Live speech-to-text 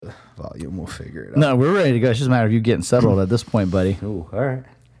volume. We'll figure it out. No, we're ready to go. It's just a matter of you getting settled at this point, buddy. Ooh, all right.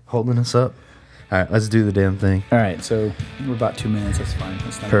 Holding us up. All right, let's do the damn thing. All right, so we're about 2 minutes. That's fine.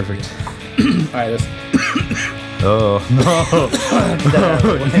 That's not Perfect. All right, let's... Oh, no. Oh,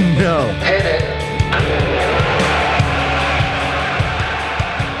 no.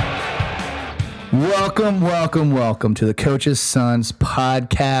 Welcome to the Coach's Sons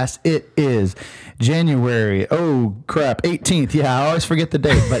podcast. It is January, 18th. Yeah, I always forget the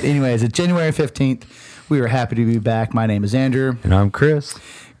date. But anyways, it's January 15th. We are happy to be back. My name is Andrew. And I'm Chris.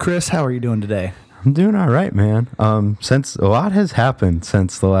 Chris, how are you doing today? I'm doing all right, man. Since a lot has happened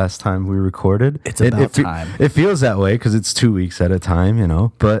since the last time we recorded. It's about time. It feels that way because it's 2 weeks at a time, you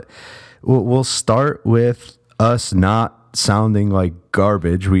know. But we'll start with us not sounding like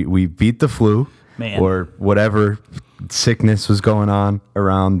garbage. We beat the flu. Man. Or whatever sickness was going on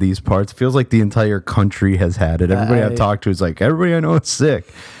around these parts. It feels like the entire country has had it. Everybody I've talked to is like, everybody I know is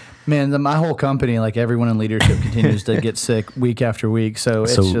sick. Man, my whole company, like everyone in leadership, continues to get sick week after week. So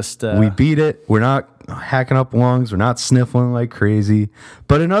it's just... we beat it. We're not hacking up lungs. We're not sniffling like crazy.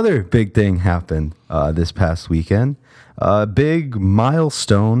 But another big thing happened this past weekend. A big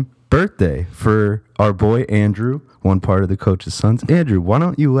milestone birthday for our boy Andrew, one part of the Coach's Sons. Andrew, why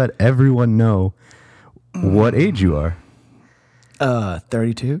don't you let everyone know what age you are?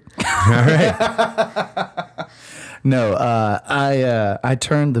 32. All right. No, I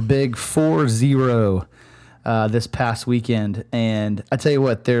turned the big 4-0 this past weekend, and I tell you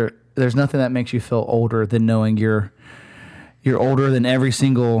what, there's nothing that makes you feel older than knowing you're older than every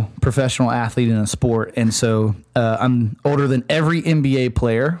single professional athlete in a sport, and so I'm older than every NBA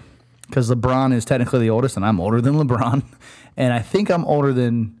player because LeBron is technically the oldest, and I'm older than LeBron, and I think I'm older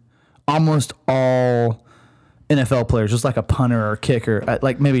than almost all NFL players, just like a punter or kicker.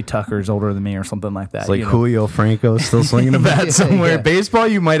 Like maybe Tucker's older than me or something like that. It's like Julio Franco still swinging a bat somewhere. Yeah. Baseball,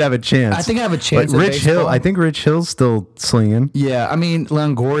 you might have a chance. I think I have a chance. Like Rich Hill, I think Rich Hill's still slinging. Yeah, I mean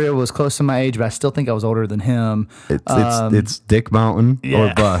Longoria was close to my age, but I still think I was older than him. It's Dick Mountain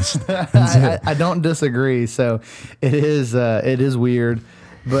or bust. I don't disagree. So it is weird.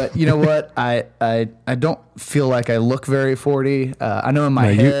 But you know what? I don't feel like I look very 40. I know in my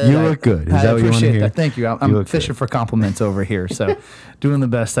head. You look good. Is I that what you want to appreciate hear? that. Thank you. I'm fishing for compliments over here. So doing the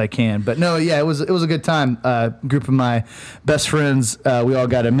best I can. But no, yeah, it was a good time. Group of my best friends. We all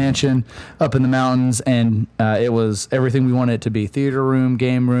got a mansion up in the mountains, and it was everything we wanted it to be. Theater room,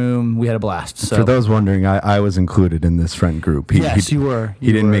 game room. We had a blast. So for those wondering, I was included in this friend group. Yes, you were.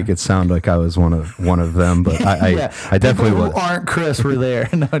 He didn't make it sound like I was one of them, but I definitely was. People who aren't Chris were there.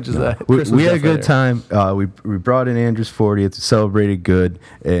 No, just we had a good time. We brought in Andrew's 40th, celebrated good,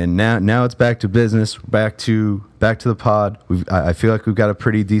 and now it's back to business, back to the pod. I feel like we've got a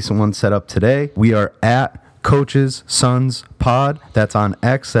pretty decent one set up today. We are at Coach's Sons Pod. That's on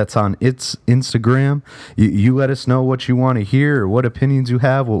X. That's on its Instagram. You let us know what you want to hear or what opinions you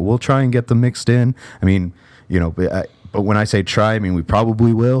have. We'll try and get them mixed in. I mean, you know, but when I say try, I mean we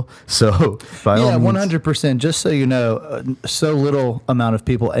probably will. So by all means, 100%. Just so you know, so little amount of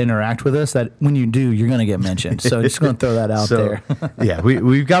people interact with us that when you do, you're going to get mentioned. So just going to throw that out there. Yeah,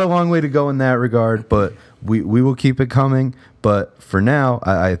 we've got a long way to go in that regard, but we will keep it coming. But for now,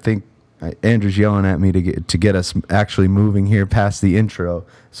 I think Andrew's yelling at me to get us actually moving here past the intro.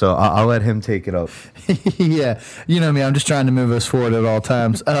 So I'll let him take it up. Yeah, you know me. I'm just trying to move us forward at all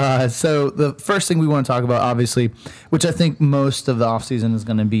times. So the first thing we want to talk about, obviously, which I think most of the offseason is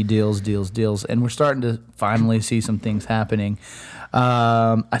going to be deals. And we're starting to finally see some things happening.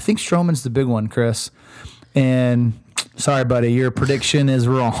 I think Stroman's the big one, Chris. And sorry, buddy, your prediction is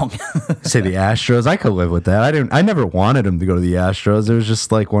wrong. Say the Astros. I could live with that. I never wanted him to go to the Astros. It was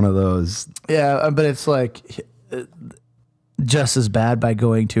just like one of those. Yeah, but it's like just as bad by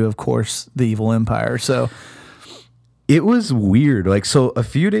going to, of course, the evil empire. So it was weird. Like, so a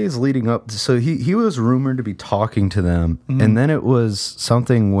few days leading up, so he was rumored to be talking to them, and then it was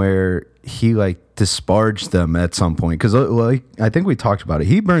something where he like disparaged them at some point because like I think we talked about it.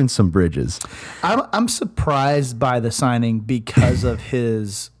 He burned some bridges. I'm surprised by the signing because of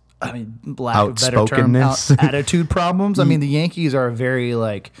his, I mean, lack of better term, attitude problems. I mean, the Yankees are very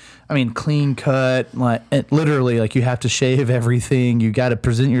clean cut. Like literally, like you have to shave everything. You got to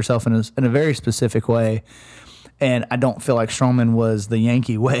present yourself in a very specific way. And I don't feel like Stroman was the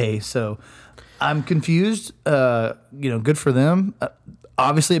Yankee way. So I'm confused. Good for them.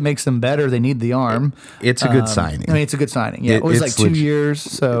 Obviously, it makes them better. They need the arm. It's a good signing. I mean, it's a good signing. Yeah, it was like 2 years.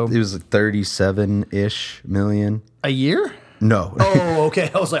 So it was like 37-ish million a year. No. Oh, okay.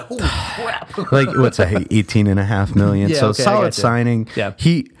 I was like, holy crap. Like what's that? 18.5 million. Yeah, so okay, solid signing. Yeah.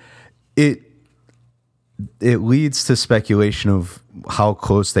 It leads to speculation of how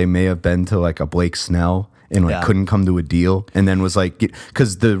close they may have been to like a Blake Snell and like couldn't come to a deal, and then was like,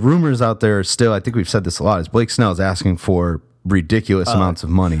 because the rumors out there are still, I think we've said this a lot, is Blake Snell is asking for ridiculous amounts of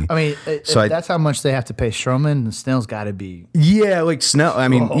money. I mean, that's how much they have to pay Stroman. Snell's got to be. Yeah, like Snell. I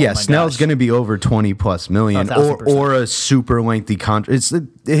mean, Snell's going to be over 20+ million, or a super lengthy contract.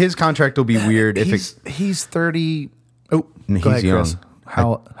 His contract will be weird he's 30. Oh, he's go ahead, young. Chris.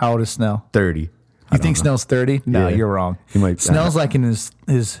 How old is Snell? 30. You think Snell's 30? No, you're wrong. He might. Snell's like in his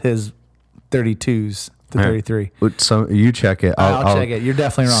 32s to 33. So you check it. I'll check it. You're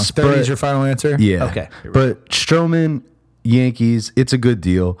definitely wrong. 30 is your final answer? Yeah. Okay. But Stroman, Yankees, it's a good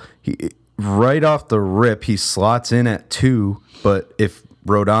deal. Right off the rip, he slots in at 2, but if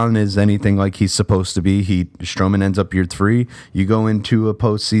Rodon is anything like he's supposed to be, Stroman ends up your 3. You go into a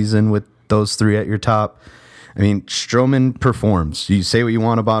postseason with those 3 at your top. I mean, Stroman performs. You say what you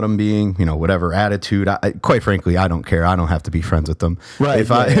want about him being, whatever attitude. Quite frankly, I don't care. I don't have to be friends with him. Right.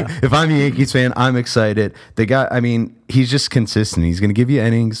 If I'm a Yankees fan, I'm excited. He's just consistent. He's going to give you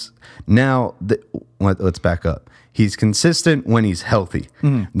innings. Now, let's back up. He's consistent when he's healthy.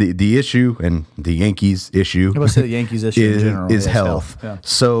 Mm-hmm. The issue, and the Yankees issue, I would say the Yankees issue in general is health. Yeah.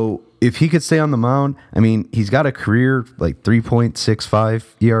 So if he could stay on the mound, I mean, he's got a career like 3.65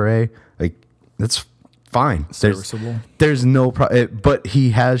 ERA. Like, that's fine. There's no problem. But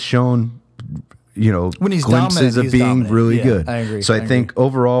he has shown, when he's glimpses of being dominant. really good. I agree. So I think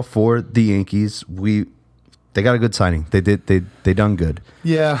overall for the Yankees, they got a good signing. They done good.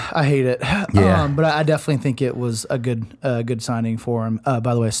 Yeah, I hate it. Yeah. But I definitely think it was a good signing for him.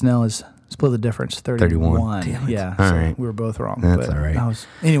 By the way, Snell is split the difference 31. Damn it. Yeah, all so right. we were both wrong. That's all right.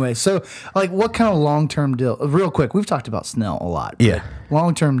 Anyway, so like, what kind of long-term deal? Real quick, we've talked about Snell a lot. Yeah.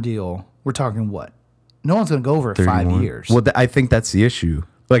 Long-term deal. We're talking what? No one's going to go over 5 years. Well, I think that's the issue.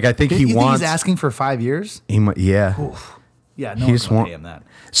 Like, I think think he's asking for 5 years? He might, yeah. Oof. Yeah, no one's going to pay him that.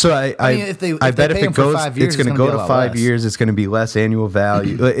 So I bet if it goes, it's going to go to 5 years. It's going to be less annual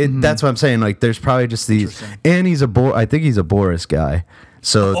value. That's what I'm saying. Like, there's probably just these, and I think he's a Boris guy.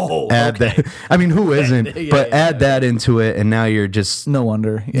 So add that. I mean, who isn't? Add that into it, and now you're just no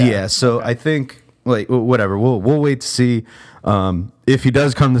wonder. Yeah. So I think whatever. We'll wait to see. If he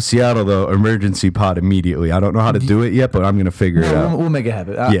does come to Seattle, though, emergency pod immediately. I don't know how to do it yet, but I'm going to figure it out. We'll make it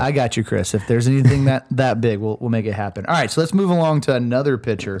happen. I got you, Chris. If there's anything that big, we'll make it happen. All right, so let's move along to another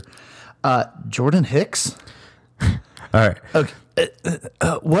pitcher, Jordan Hicks. All right. Okay.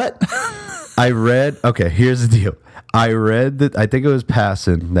 What? I read. Okay, here's the deal. I read that, I think it was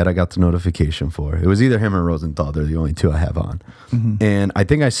Passan that I got the notification for. It was either him or Rosenthal. They're the only 2 I have on. Mm-hmm. And I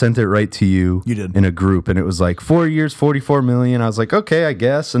think I sent it right to you. You did. In a group. And it was like 4 years, $44 million. I was like, okay, I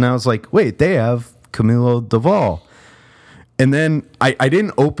guess. And I was like, wait, they have Camilo Doval. And then I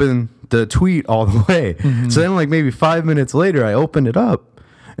didn't open the tweet all the way. Mm-hmm. So then like maybe 5 minutes later, I opened it up.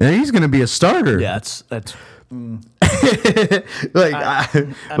 And he's going to be a starter. Yeah, that's like, I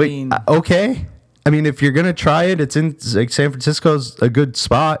mean, okay. I mean, if you're gonna try it, it's in like San Francisco's a good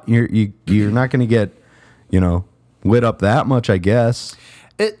spot. You're not gonna get, lit up that much, I guess.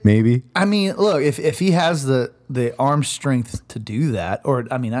 Maybe. I mean, look, if he has the arm strength to do that, or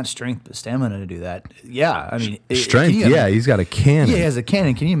I mean, not strength but stamina to do that. Yeah, I mean, strength. He's got a cannon. Yeah, he has a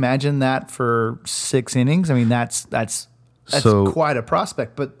cannon. Can you imagine that for 6 innings? I mean, that's quite a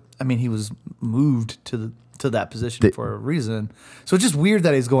prospect. But I mean, he was moved to that position for a reason. So it's just weird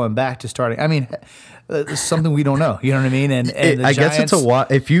that he's going back to starting. I mean, it's something we don't know. You know what I mean? And I guess it's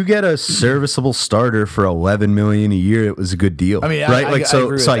if you get a serviceable starter for $11 million a year, it was a good deal. I mean, right? I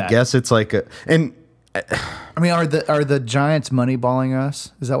agree with that. I guess it's like I mean, are the Giants moneyballing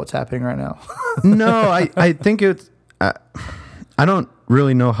us? Is that what's happening right now? No, I think it's. I don't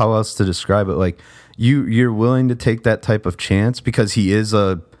really know how else to describe it. Like you're willing to take that type of chance because he is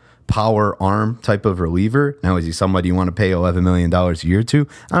a power arm type of reliever. Now, is he somebody you want to pay $11 million a year to?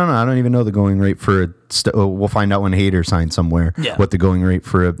 I don't know. I don't even know the going rate for we'll find out when Hader signs somewhere what the going rate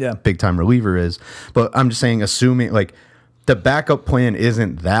for a big time reliever is. But I'm just saying, assuming like the backup plan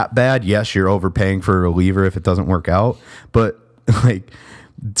isn't that bad. Yes, you're overpaying for a reliever if it doesn't work out. But like,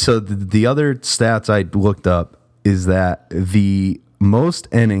 so the other stats I looked up is that the most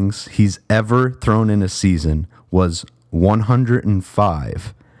innings he's ever thrown in a season was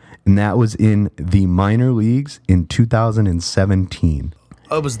 105. And that was in the minor leagues in 2017.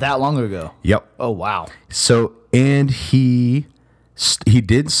 Oh, it was that long ago? Yep. Oh, wow. So, and he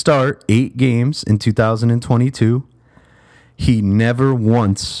did start 8 games in 2022. He never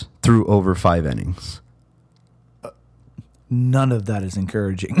once threw over 5 innings. None of that is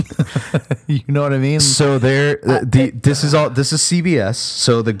encouraging. You know what I mean? So this is CBS.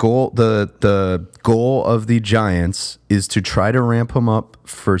 So the goal of the Giants is to try to ramp him up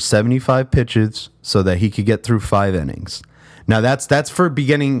for 75 pitches so that he could get through 5 innings. Now that's for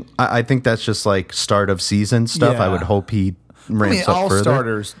beginning. I think that's just like start of season stuff. Yeah. I would hope he ramps up all further.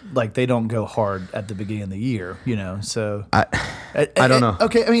 starters, like, they don't go hard at the beginning of the year, so I don't know.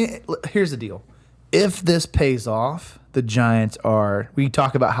 Okay, I mean, here's the deal. If this pays off, the Giants we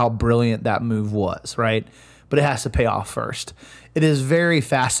talk about how brilliant that move was, right? But it has to pay off first. It is very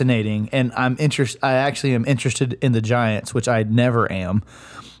fascinating, and I actually am interested in the Giants, which I never am.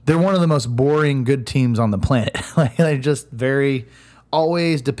 They're one of the most boring good teams on the planet. Like, they're just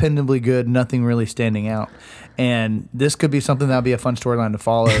always dependably good, nothing really standing out. And this could be something that'll be a fun storyline to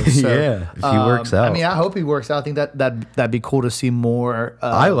follow. So, yeah, if he works out. I mean, I hope he works out. I think that'd be cool to see more.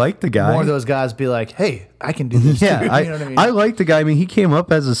 I like the guy. More of those guys be like, hey, I can do this yeah, too. You know what I mean? I like the guy. I mean, he came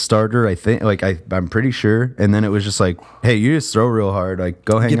up as a starter, I think. Like, I'm pretty sure. And then it was just like, hey, you just throw real hard. Like,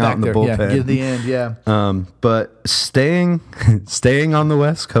 go hang out in the bullpen. Yeah, get to the end, yeah. But staying on the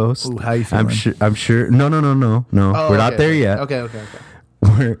West Coast. Ooh, how you feeling? I'm sure. No. We're not there yet. Okay.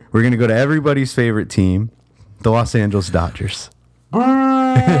 We're going to go to everybody's favorite team, the Los Angeles Dodgers.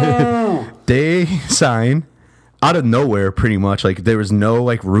 They sign out of nowhere, pretty much. Like, there was no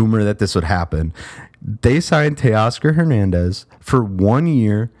like rumor that this would happen. They signed Teoscar Hernandez for 1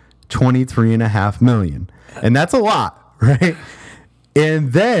 year, $23.5 million, and that's a lot, right?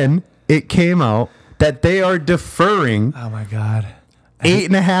 And then it came out that they are deferring. Oh my God.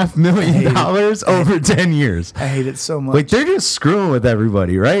 $8.5 million over 10 years. I hate it so much. Like, they're just screwing with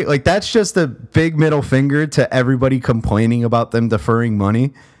everybody, right? Like, that's just a big middle finger to everybody complaining about them deferring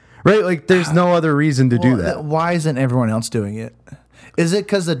money, right? Like, there's no other reason to do that. Why isn't everyone else doing it? Is it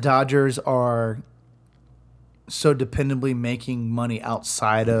because the Dodgers are so dependably making money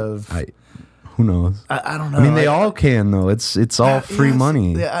outside of? Who knows? I don't know. I mean, they all can, though. It's all free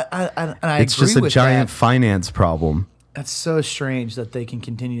money. It's just a giant finance problem. That's so strange that they can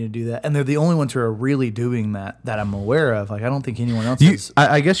continue to do that, and they're the only ones who are really doing that I'm aware of. Like, I don't think anyone else is.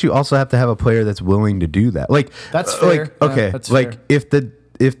 I guess you also have to have a player that's willing to do that. Like, that's fair. Like, okay, that's like fair.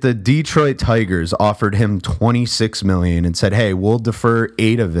 if the Detroit Tigers offered him $26 million and said, "Hey, we'll defer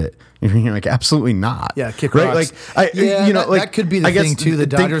 8 of it," you're like, absolutely not. Yeah, kick right? rocks. Like, that could be the thing too. The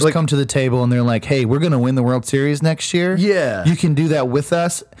Dodgers come to the table and they're like, "Hey, we're going to win the World Series next year. Yeah, you can do that with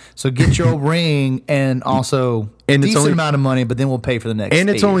us. So get your ring and also a decent amount of money, but then we'll pay for the next. And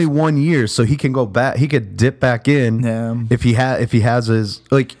it's only 1 year, so he can go back. He could dip back in if he has his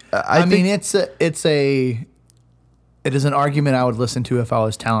like. I mean, it is an argument I would listen to if I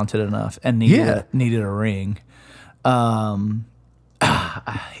was talented enough and needed a ring.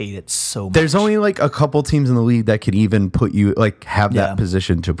 I hate it so much. There's only like a couple teams in the league that could even put you have that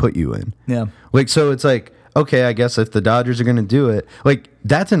position to put you in. Yeah. Like, so it's like, okay, I guess if the Dodgers are going to do it, like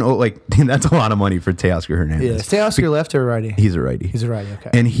that's a lot of money for Teoscar Hernandez. Yeah. Is Teoscar left or righty? He's a righty. He's a righty. Okay.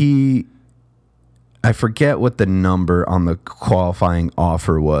 And I forget what the number on the qualifying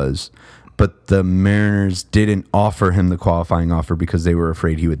offer was, but the Mariners didn't offer him the qualifying offer because they were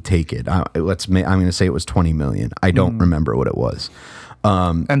afraid he would take it. I'm going to say it was $20 million. I don't remember what it was.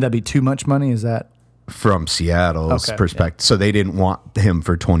 And that'd be too much money? Is that? From Seattle's perspective. Yeah. So they didn't want him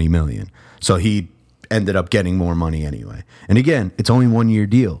for $20 million. So he ended up getting more money anyway. And again, it's only 1 year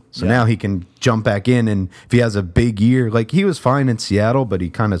deal. So now he can jump back in, and if he has a big year, like he was fine in Seattle, but he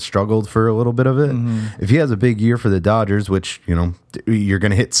kind of struggled for a little bit of it. Mm-hmm. If he has a big year for the Dodgers, which, you're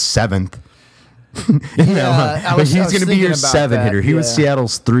going to hit 7th. He's going to be your 7 hitter. He was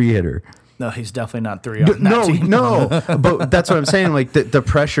Seattle's 3 hitter. No, he's definitely not 3 on that team. No. But that's what I'm saying. Like the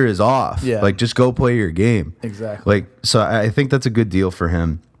pressure is off. Yeah. Like just go play your game. Exactly. Like, so I think that's a good deal for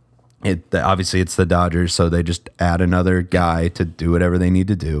him. Obviously it's the Dodgers, so they just add another guy to do whatever they need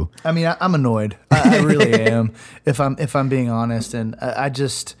to do. I mean, I'm annoyed. I really am. If I'm being honest, and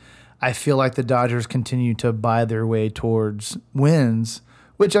I feel like the Dodgers continue to buy their way towards wins.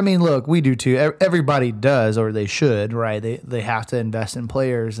 Which, I mean, look, we do too. Everybody does, or they should, right? They have to invest in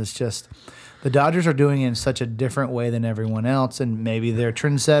players. It's just the Dodgers are doing it in such a different way than everyone else, and maybe they're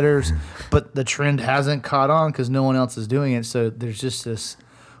trendsetters, but the trend hasn't caught on because no one else is doing it. So there's just this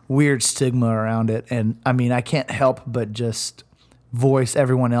weird stigma around it. And, I mean, I can't help but just voice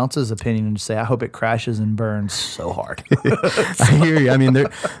everyone else's opinion and say, I hope it crashes and burns so hard. I hear you. I mean,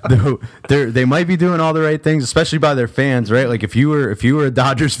 they might be doing all the right things, especially by their fans, right? Like if you were a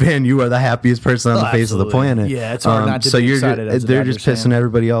Dodgers fan, you are the happiest person on the face of the planet. Yeah, it's hard not to be excited as a they're Dodgers just pissing fan.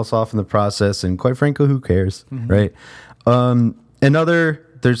 everybody else off in the process, and quite frankly, who cares, right?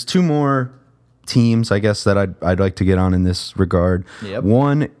 There's 2 more teams, I guess, that I'd like to get on in this regard. Yep.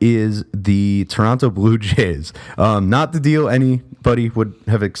 One is the Toronto Blue Jays. Not the deal anybody would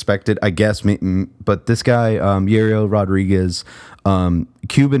have expected, I guess, but this guy, Yariel Rodriguez,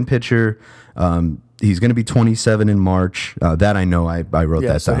 Cuban pitcher, he's going to be 27 in March. That I know. I wrote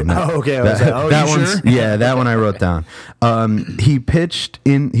that down. Okay. That you one's sure? yeah. That one I wrote down. He pitched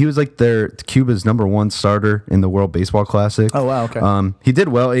in. He was like Cuba's #1 starter in the World Baseball Classic. Oh wow. Okay. He did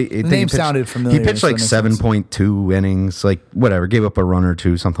well. The name sounded familiar. He pitched like 7.2 innings, like whatever. Gave up a run or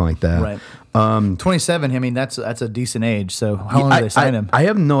two, something like that. Right. 27. I mean, that's a decent age. So how long did they sign him? I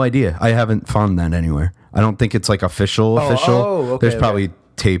have no idea. I haven't found that anywhere. I don't think it's like official. Okay, There's probably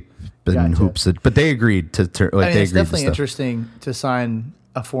tape and hoops, but they agreed to it's definitely interesting to sign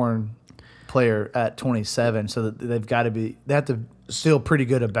a foreign player at 27, so that they have to feel pretty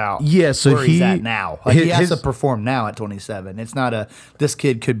good about where he's at now. Like he has to perform now at 27. It's not this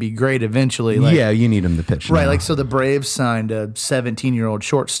kid could be great eventually. Like, you need him to pitch right. now. Like so, the Braves signed a 17-year-old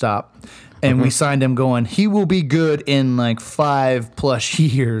shortstop. And we signed him going, he will be good in like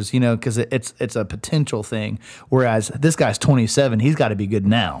 5+ years, because it's a potential thing. Whereas this guy's 27, he's got to be good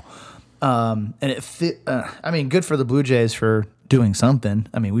now. And good for the Blue Jays for doing something.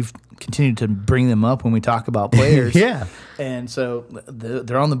 I mean, we've continued to bring them up when we talk about players. Yeah. And so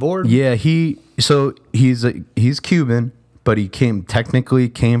they're on the board. Yeah, he's Cuban, but he technically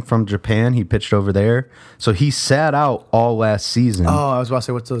came from Japan. He pitched over there. So he sat out all last season. Oh, I was about to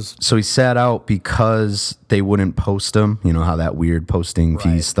say, what's those? So he sat out because they wouldn't post him. You know how that weird posting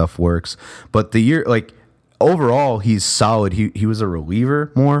fees stuff works. But overall, he's solid. He was a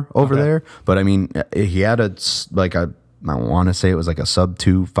reliever more over there. But I mean, he had I want to say it was like a sub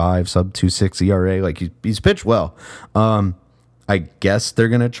 2.5, sub 2.6 ERA. Like he's pitched well. I guess they're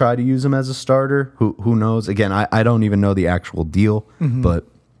gonna try to use him as a starter. Who knows? Again, I don't even know the actual deal, but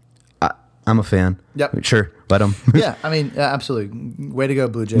I'm a fan. Yep. Sure, let him. Yeah, I mean, absolutely. Way to go,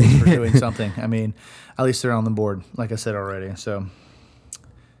 Blue Jays, for doing something. I mean, at least they're on the board, like I said already. So,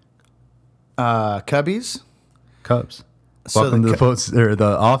 Cubs. Welcome to the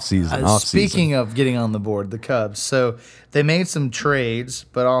offseason. Speaking of getting on the board, the Cubs. So they made some trades,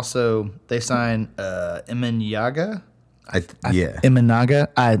 but also they signed Imanaga. Imanaga.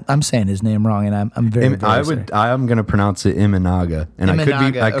 I'm saying his name wrong, and I'm very. I'm going to pronounce it Imanaga, and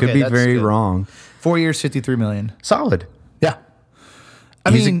Imanaga. I could be very wrong. 4 years, $53 million. Solid. Yeah.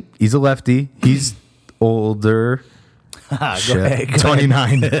 He's a lefty. He's older. Go ahead.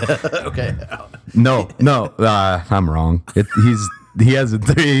 29. Okay. No, I'm wrong. He has a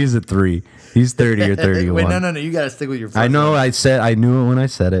 3. He's a 3. He's 30 or 31. Wait, no. You got to stick with your. I know. I knew it when I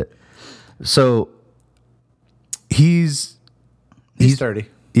said it. So he's 30.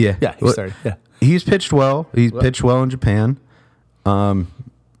 Yeah. Yeah, he's 30. Yeah. He's pitched well. He's pitched well in Japan.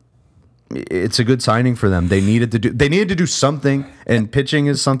 It's a good signing for them. They needed to do something, and pitching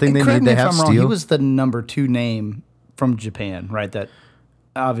is something they need. They have steel. He was the number 2 name from Japan, right? That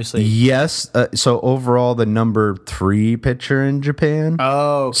obviously. Yes. So overall, the number 3 pitcher in Japan.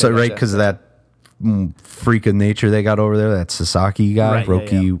 Oh, okay. So right, because of that freak of nature they got over there, that Sasaki guy, right,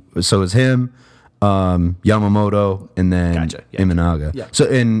 Roki. Yeah. So it was him, Yamamoto, and then Imanaga. Yeah. So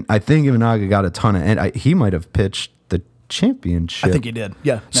and I think Imanaga got a ton of, and he might have pitched the championship. I think he did.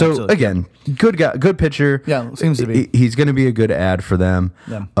 Yeah. So absolutely. Again, good guy, good pitcher. Yeah, seems to be. He's going to be a good ad for them.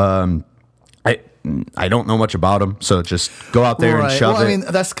 Yeah. I don't know much about him, so just go out there and shove it. I mean,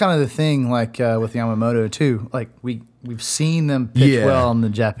 that's kind of the thing, like with Yamamoto too. Like we've seen them pitch well in the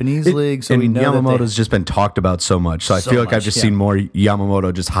Japanese league, so we know Yamamoto's just been talked about so much. So I feel like I've just seen more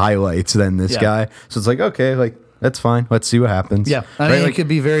Yamamoto just highlights than this guy. So it's like, okay, like that's fine. Let's see what happens. Yeah, I mean, it could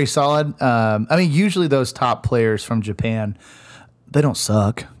be very solid. I mean, usually those top players from Japan, they don't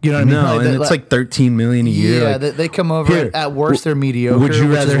suck. You know what I mean? No, and it's like $13 million a year. Yeah, they come over. At worst, they're mediocre. Would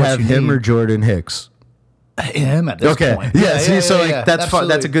you rather have him or Jordan Hicks? Him at this point. Yeah, that's fine.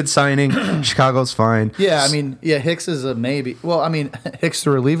 That's a good signing. Chicago's fine. Yeah, I mean, Hicks is a maybe. Well, I mean, Hicks the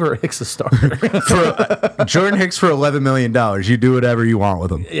reliever or Hicks the starter? Jordan Hicks for $11 million. You do whatever you want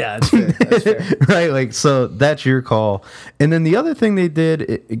with him. Yeah, that's fair. That's fair. Right, like, so that's your call. And then the other thing they did,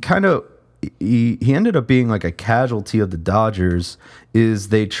 it kind of, he ended up being like a casualty of the Dodgers, is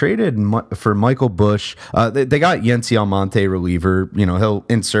they traded for Michael Busch. They got Yency Almonte, reliever. You know, he'll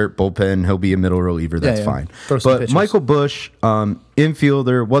insert bullpen. He'll be a middle reliever. That's fine. But Michael Busch,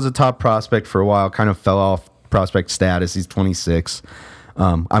 infielder, was a top prospect for a while, kind of fell off prospect status. He's 26.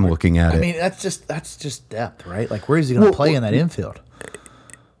 I'm looking at it. I mean, that's just depth, right? Like, where is he going to play in that infield?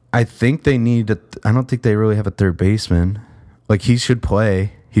 I think they need I don't think they really have a third baseman. Like, he should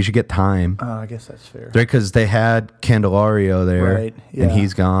play. He should get time. I guess that's fair. Right, because they had Candelario there, Right, yeah. and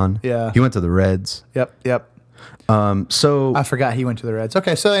he's gone. Yeah. He went to the Reds. Yep. So I forgot he went to the Reds.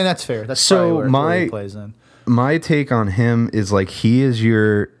 Okay, so then that's fair. That's So probably where he plays in. my take on him is like he is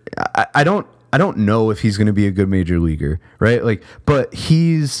your. I don't know if he's going to be a good major leaguer, right? Like, but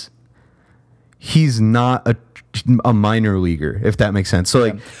he's not a minor leaguer, if that makes sense. So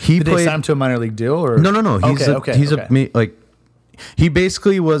like he Did played. they sign him to a minor league deal or No. He's like he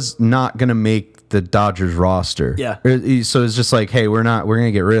basically was not going to make the Dodgers roster. Yeah. So it's just like, hey, we're going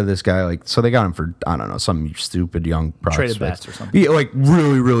to get rid of this guy. Like, so they got him for, I don't know, some stupid young prospects. Traded bats or something. Yeah, like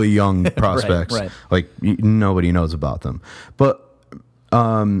really, really young prospects. right. Like nobody knows about them. But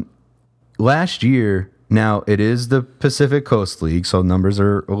last year, now it is the Pacific Coast League, so numbers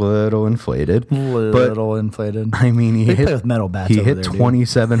are a little inflated. Inflated. I mean, They play with metal bats. He over hit there,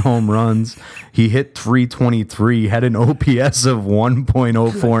 27 home runs. He hit 323. Had an OPS of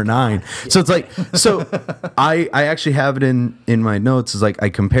 1.049. So it's like, I actually have it in my notes. Is like I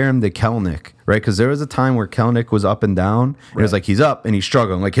compare him to Kelnick, right? Because there was a time where Kelnick was up and down. Right. It was like he's up and he's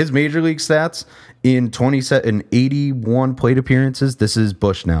struggling. Like his major league stats in 81 plate appearances. This is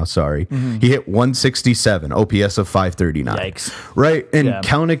Bush now. Sorry, he hit 167, OPS of 539. Yikes! Right, and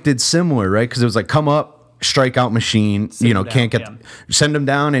Kelnick did similar, right? Because it was like come up. Strikeout machine, can't get send him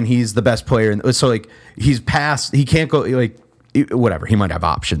down, and he's the best player. And so like he's past, he can't go like whatever. He might have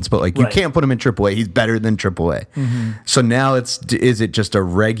options, but like you can't put him in AAA. He's better than AAA. So now is it just a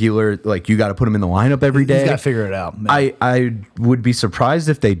regular like you got to put him in the lineup every day? He's got to figure it out. I would be surprised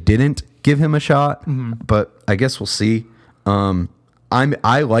if they didn't give him a shot, but I guess we'll see.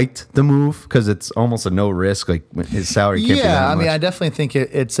 I liked the move because it's almost a no risk. Like his salary can't be that much. I mean, I definitely think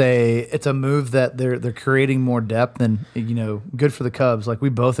it's a move that they're creating more depth and good for the Cubs. Like we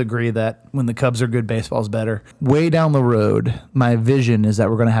both agree that when the Cubs are good, baseball's better. Way down the road, my vision is that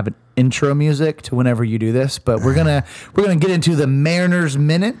we're gonna have an intro music to whenever you do this, but we're gonna get into the Mariners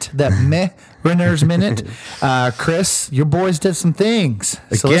Minute, that MEH-riners Minute. Chris, your boys did some things.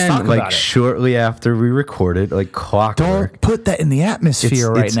 So let's talk about it. Shortly after we recorded, like clockwork. Don't put that in the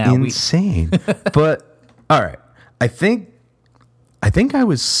atmosphere right now. It's insane. But all right, I think I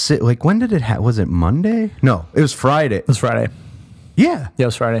was sick. Like when did it was it Monday? No, it was Friday. It was Friday. Yeah, it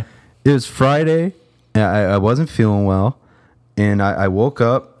was Friday. It was Friday. I wasn't feeling well, and I woke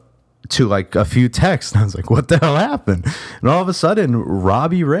up to like a few texts, and I was like, what the hell happened? And all of a sudden,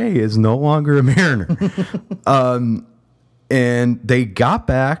 Robbie Ray is no longer a Mariner. And they got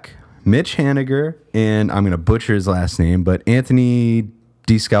back Mitch Haniger, and I'm going to butcher his last name, but Anthony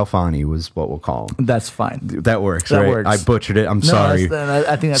DeScalfani was what we'll call him. That's fine. That works, that right? Works. I butchered it. I'm sorry.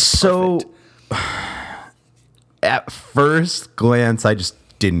 I think that's so perfect. At first glance, I just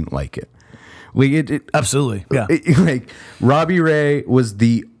didn't like it. Absolutely. Yeah. Like Robbie Ray was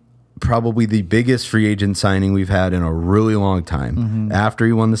probably the biggest free agent signing we've had in a really long time after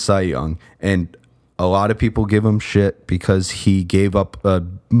he won the Cy Young. And a lot of people give him shit because he gave up a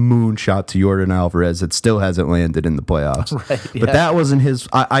moonshot to Jordan Alvarez that still hasn't landed in the playoffs. Right, yeah. But that wasn't his.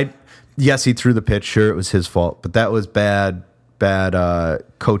 Yes, he threw the pitch. Sure, it was his fault. But that was bad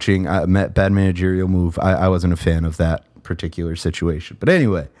coaching, bad managerial move. I wasn't a fan of that particular situation. But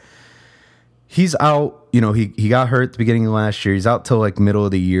anyway, he's out. He got hurt at the beginning of last year. He's out till like middle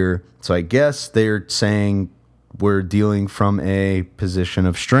of the year. So I guess they're saying we're dealing from a position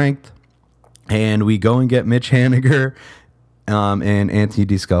of strength. And we go and get Mitch Haniger and Anthony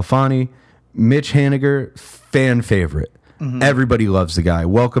DeScalfani. Mitch Haniger, fan favorite. Everybody loves the guy.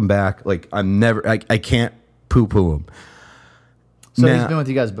 Welcome back. Like I can't poo-poo him. So he's been with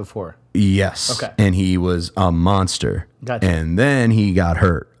you guys before? Yes. Okay. And he was a monster. Gotcha. And then he got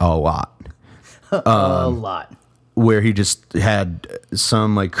hurt a lot. A lot. Where he just had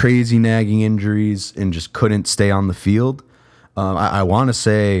some like crazy nagging injuries and just couldn't stay on the field. I want to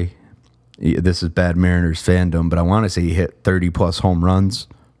say, this is bad Mariners fandom, but I want to say he hit 30 plus home runs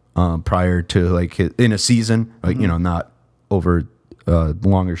prior to like in a season, like not over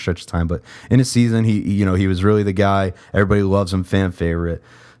longer stretch of time, but in a season he was really the guy. Everybody loves him, fan favorite.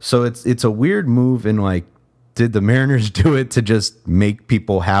 So it's a weird move in like, did the Mariners do it to just make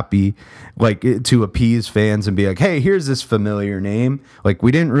people happy, like to appease fans and be like, hey, here's this familiar name? Like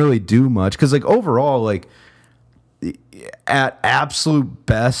we didn't really do much because like overall, like at absolute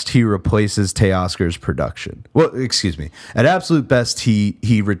best, he replaces Teoscar's production. Well, excuse me. At absolute best,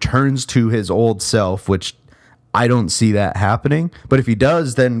 he returns to his old self, which I don't see that happening. But if he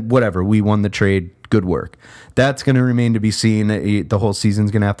does, then whatever. We won the trade. Good work. That's going to remain to be seen. The whole season's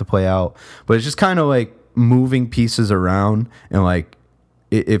going to have to play out. But it's just kind of like moving pieces around, and like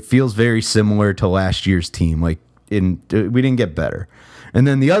it feels very similar to last year's team. Like we didn't get better. And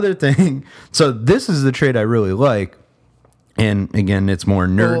then the other thing, so this is the trade I really like. And again, it's more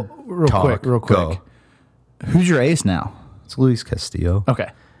nerd talk. Real quick. Go. Who's your ace now? It's Luis Castillo. Okay.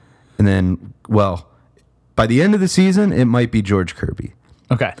 And then, well, by the end of the season, it might be George Kirby.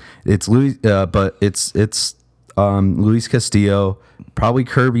 Okay. It's Luis, but it's Luis Castillo, probably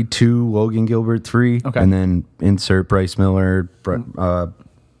Kirby 2, Logan Gilbert 3, Okay. and then insert Bryce Miller,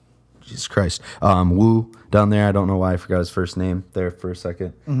 Jesus Christ, Wu down there. I don't know why I forgot his first name there for a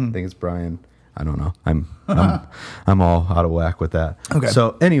second. I think it's Brian. I don't know. I'm all out of whack with that. Okay.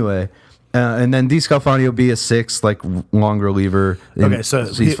 So anyway, and then DeScalfani will be a 6, like long reliever. Okay, so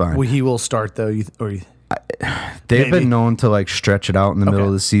he's fine. He will start though, They've been known to like stretch it out in the middle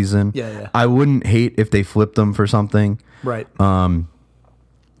of the season. Yeah. I wouldn't hate if they flipped them for something. Right.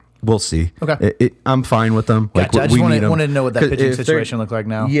 We'll see. Okay. I'm fine with them. Gotcha. Like, I just wanted need them. to know what that pitching situation looked like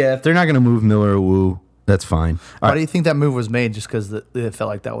now. Yeah, if they're not going to move Miller or Wu, that's fine. Why do you think that move was made? Just because it felt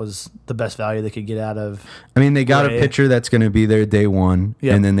like that was the best value they could get out of. I mean, they got Ray. a pitcher that's going to be there day one,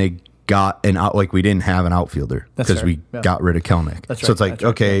 and then they got an out. Like we didn't have an outfielder because we got rid of Kelnick. That's right. So it's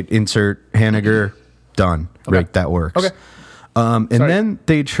like insert Haniger, done. Right, that works. Okay. And then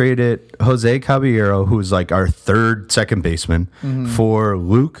they traded Jose Caballero, who's like our third second baseman, for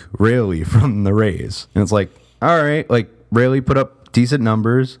Luke Raley from the Rays. And it's like, all right, like Raley put up decent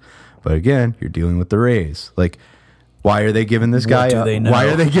numbers, but again, you're dealing with the Rays. Like, why are they giving this guy? Why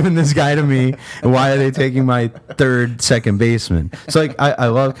are they giving this guy to me? And why are they taking my third second baseman? So like, I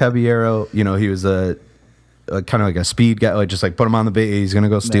love Caballero. You know, he was a kind of like a speed guy, like just like put him on the base. He's gonna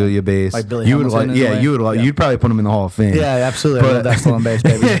go steal you a base. Like Billy you would Hamilton you'd probably put him in the Hall of Fame. Yeah, absolutely. I love that stolen base,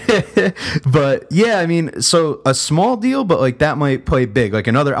 baby. But yeah, I mean, so a small deal, but like that might play big, like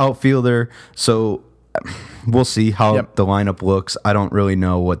another outfielder. So we'll see how the lineup looks. I don't really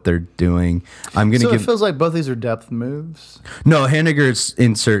know what they're doing. It feels like both these are depth moves. No, Haniger's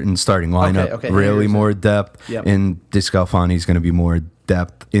insert in starting lineup. Okay. Really more depth, and DeScalfani's going to be more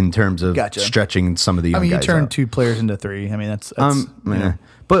depth in terms of stretching some of the young guys. You turn 2 players into 3. I mean, that's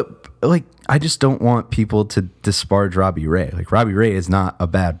But like, I just don't want people to disparage Robbie Ray. Like, Robbie Ray is not a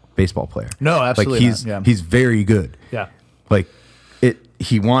bad baseball player. No, absolutely like he's very good. Yeah. Like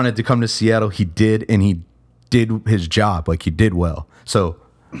he wanted to come to Seattle. He did, and he did his job. Like, he did well. So,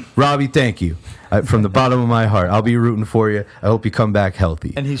 Robbie, thank you from the bottom of my heart. I'll be rooting for you. I hope you come back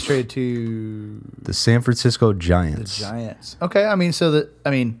healthy. And he's traded to the San Francisco Giants. The Giants. Okay,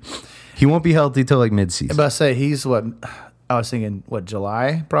 he won't be healthy till like midseason. But I say he's what I was thinking. What,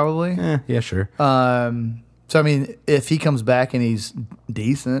 July probably? Yeah, sure. So I mean, if he comes back and he's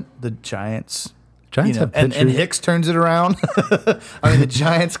decent, the Giants have and Hicks turns it around. I mean, the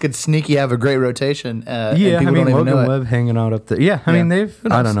Giants could sneaky have a great rotation. I mean, Logan Webb hanging out up there. Yeah, I mean,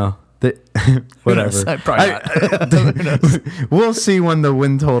 I don't know. Whatever. Probably not. We'll see when the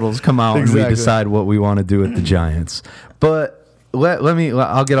win totals come out and we decide what we want to do with the Giants. But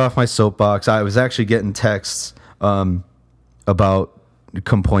I'll get off my soapbox. I was actually getting texts about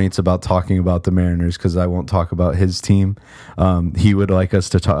complaints about talking about the Mariners because I won't talk about his team. He would like us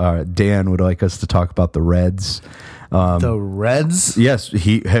to talk. Dan would like us to talk about the Reds. The Reds? Yes.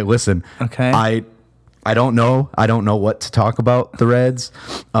 Hey, listen. Okay. I don't know. I don't know what to talk about the Reds.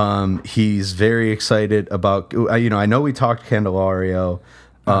 He's very excited about. I know we talked Candelario.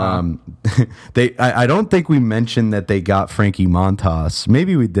 I don't think we mentioned that they got Frankie Montas.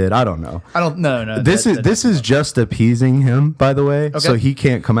 Maybe we did. I don't know. No. This is just appeasing him, by the way. Okay. So he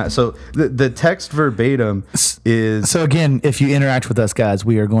can't come out. So the text verbatim is. So again, if you interact with us guys,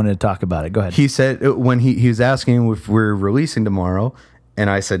 we are going to talk about it. Go ahead. He said when he was asking if we're releasing tomorrow, and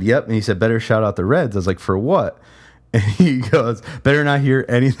I said yep, and he said better shout out the Reds. I was like, for what? And he goes, better not hear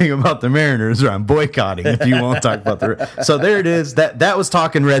anything about the Mariners or I'm boycotting if you won't talk about the Reds. So there it is. That was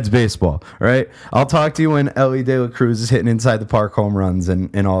talking Reds baseball, right? I'll talk to you when Ellie De La Cruz is hitting inside the park home runs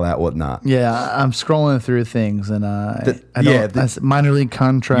and all that whatnot. Yeah, I'm scrolling through things and that's minor league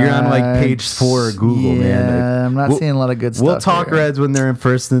contract. You're on like page 4 of Google, man. Yeah, I'm not seeing a lot of good stuff. We'll talk here. Reds when they're in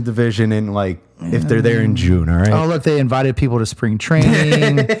first in the division in like if they're there in June, all right? Oh, look, they invited people to spring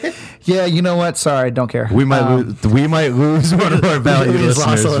training. Yeah, you know what? Sorry, don't care. We might lose one of our valued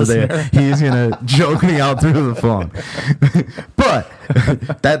listeners today. He's going to joke me out through the phone. But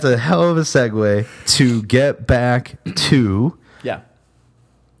that's a hell of a segue to get back to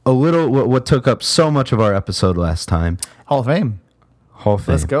a little what took up so much of our episode last time. Hall of Fame.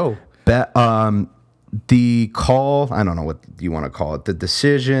 Let's go. The call, I don't know what you want to call it. The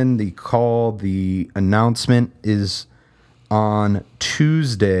decision, the call, the announcement is on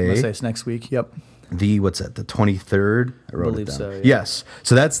Tuesday. Let's say it's next week. Yep. what's that? The 23rd. I wrote believe it down. so, yeah. Yes.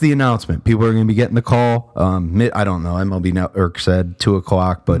 So that's the announcement. People are going to be getting the call. I don't know. MLB Network said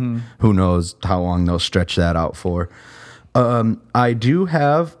 2:00, but who knows how long they'll stretch that out for. I do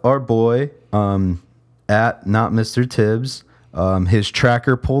have our boy at not Mr. Tibbs. His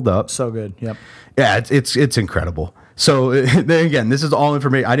tracker pulled up. So good. Yep. Yeah, it's incredible. So then again, this is all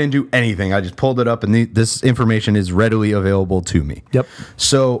information. I didn't do anything. I just pulled it up, and this information is readily available to me. Yep.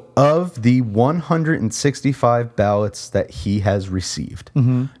 So of the 165 ballots that he has received,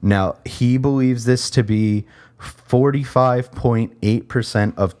 now he believes this to be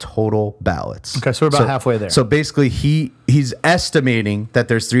 45.8% of total ballots. Okay, so we're about halfway there. So basically, he's estimating that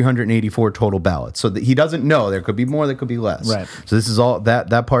there's 384 total ballots. So that he doesn't know. There could be more. There could be less. Right. So this is all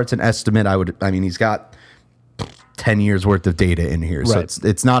that part's an estimate. He's got 10 years worth of data in here. So Right.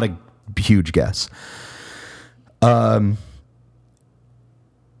 it's not a huge guess. You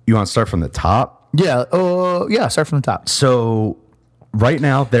want to start from the top? Yeah. Oh, yeah. Start from the top. So right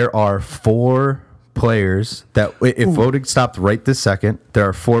now there are 4 players that if voting stopped right this second, there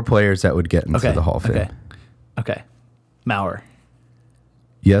are 4 players that would get into the Hall of Fame. Okay. Mauer.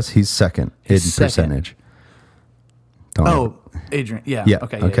 Yes, he's second in percentage. Don't know. Adrian. Yeah. Yeah.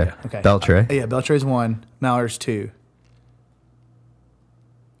 Okay. Okay. Yeah. Okay. Beltre. Yeah. Beltre's 1. Mauer's 2.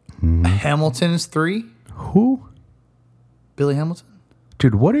 Hamilton's 3. Who? Billy Hamilton.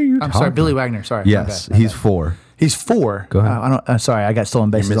 Dude, what are you I'm talking sorry. Billy about? Wagner. Sorry. Yes, My bad. he's 4. He's 4. Go ahead. I'm sorry. I got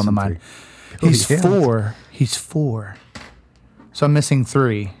stolen bases on the missing mind. 3. He's Billy 4. He's 4. So I'm missing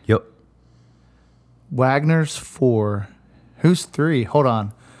 3. Yep. Wagner's 4. Who's 3? Hold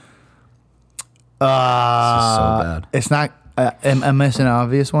on. This is so bad. It's not. Am I missing an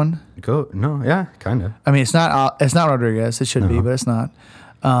obvious one? No, yeah, kind of. I mean, it's not. It's not Rodriguez. It should be, but it's not.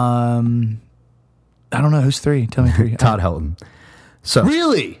 I don't know who's 3. Tell me 3. Todd Helton. So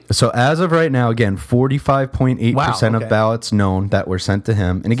Really? So as of right now, again, 45.8% Wow, okay. of ballots known that were sent to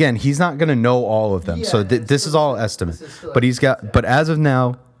him. And again, he's not going to know all of them. Yeah, So this is all estimate. But he's got. But as of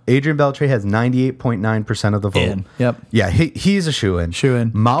now, Adrian Beltre has 98.9% of the vote. In. Yep. Yeah, he's a shoo-in.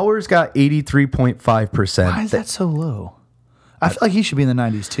 Shoo-in. Mauer's got 83.5%. Why is that so low? I feel like he should be in the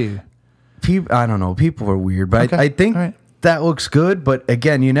 90s too. I don't know. People are weird, but Okay, I think all right. that looks good. But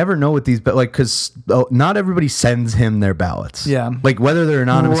again, you never know with these, because not everybody sends him their ballots. Yeah. like whether they're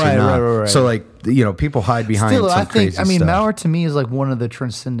anonymous Right, or not. right. So like people hide behind. Still, some I think. crazy stuff. Mauer to me is like one of the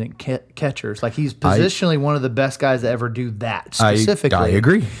transcendent catchers. Like he's positionally one of the best guys to ever do that. Specifically, I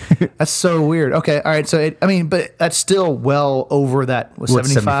agree. That's so weird. Okay, all right. So but that's still well over that. Was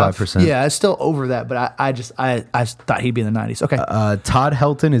 75? 75%? Yeah, it's still over that. But I thought he'd be in the 90s. Okay. Todd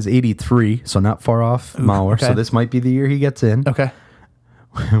Helton is 83, so not far off Mauer. okay. So this might be the year he gets in. Okay.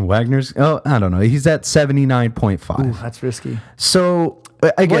 Wagner's. I don't know. He's at 79.5. Ooh, that's risky. So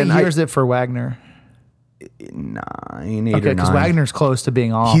again, What year is it for Wagner? 8 Okay, or because 9. Wagner's close to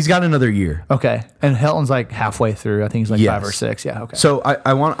being off. He's got another year. Okay, and Helton's like halfway through. I think he's like 5 or 6. Yeah. Okay. So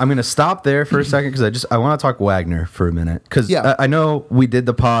I'm going to stop there for a second because I want to talk Wagner for a minute because Yeah. I know we did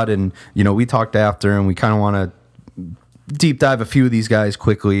the pod and we talked after and we kind of want to deep dive a few of these guys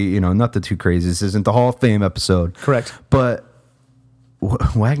quickly. Nothing too crazy. This isn't the Hall of Fame episode. Correct. But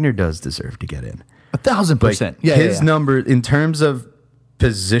Wagner does deserve to get in. 1,000%. Yeah. His number in terms of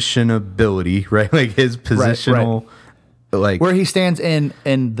positionability, right? Like his positional, like where he stands in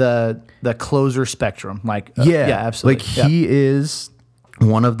the closer spectrum. Like yeah, absolutely. Like he is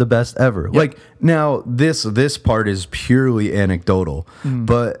one of the best ever. Yep. Like now this part is purely anecdotal,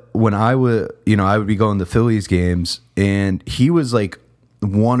 but when I would be going to Phillies games and he was like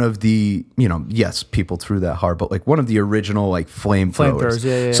one of the, yes, people threw that hard, but like one of the original like flamethrowers.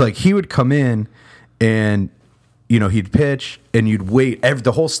 Yeah. So like he would come in and he'd pitch and you'd wait.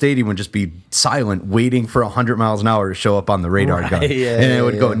 The whole stadium would just be silent, waiting for 100 miles an hour to show up on the radar gun. And it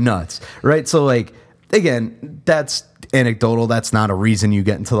would go nuts. Right. So like, again, that's anecdotal. That's not a reason you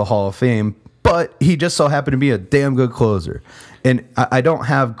get into the Hall of Fame, but he just so happened to be a damn good closer. And I don't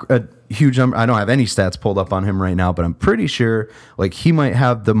have a huge number. I don't have any stats pulled up on him right now, but I'm pretty sure like he might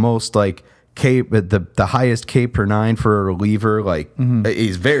have the most like K, the highest K per 9 for a reliever. Like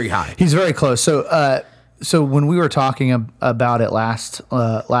he's very high. He's very close. So when we were talking about it last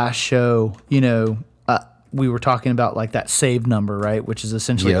show, we were talking about like that save number, right? Which is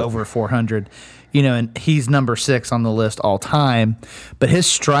essentially over 400, and he's number 6 on the list all time, but his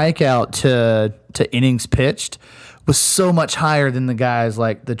strikeout to innings pitched was so much higher than the guys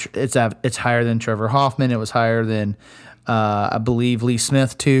like it's higher than Trevor Hoffman. It was higher than, I believe Lee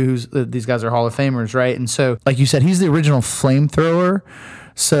Smith too. These guys are Hall of Famers, right? And so, like you said, he's the original flamethrower.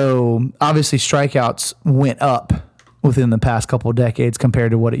 So obviously strikeouts went up within the past couple of decades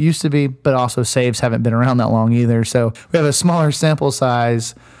compared to what it used to be, but also saves haven't been around that long either. So we have a smaller sample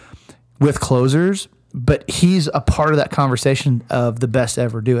size with closers, but he's a part of that conversation of the best to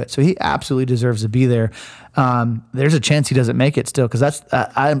ever do it. So he absolutely deserves to be there. There's a chance he doesn't make it still, because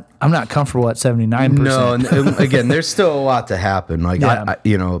I'm not comfortable at 79%. No, and again, there's still a lot to happen. Like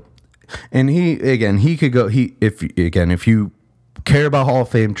and he could go. If you care about Hall of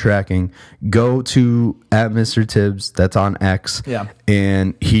Fame tracking, go to at Mr. Tibbs. That's on X. Yeah.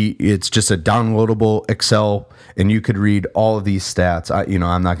 And it's just a downloadable Excel, and you could read all of these stats.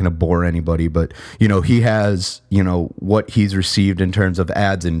 I'm not going to bore anybody, but he has what he's received in terms of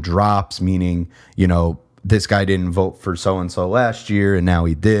ads and drops, meaning this guy didn't vote for so and so last year, and now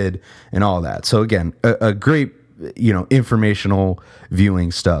he did, and all that. So again, a great informational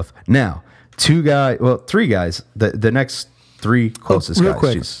viewing stuff. Now, three guys. The next three closest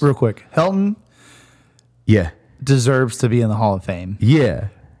guys. Real quick. Helton deserves to be in the Hall of Fame. Yeah.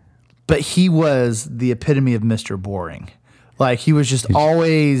 But he was the epitome of Mr. Boring. Like, he was just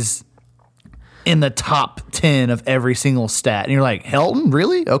always in the top 10 of every single stat. And you're like, Helton?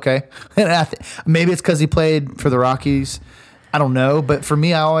 Really? Okay. And maybe it's because he played for the Rockies. I don't know. But for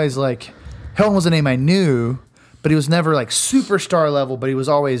me, I always Helton was a name I knew, but he was never superstar level, but he was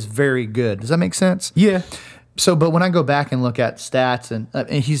always very good. Does that make sense? Yeah. So, but when I go back and look at stats, and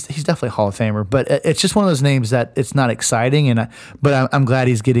he's definitely a Hall of Famer, but it's just one of those names that it's not exciting, but I'm glad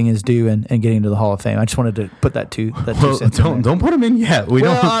he's getting his due and getting to the Hall of Fame. I just wanted to put that two cents in there. Don't put him in yet. We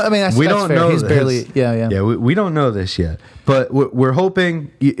don't that's fair. know. He's this. barely, Yeah, we don't know this yet, but we're hoping.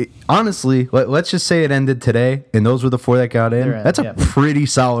 Honestly, let's just say it ended today, and those were the four that got in. That's a pretty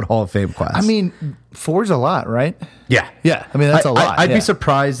solid Hall of Fame class. I mean, 4's a lot, right? Yeah. I mean, that's a lot. I'd be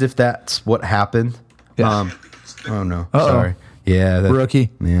surprised if that's what happened. Yeah. Oh no! Uh-oh. Sorry. Yeah, rookie.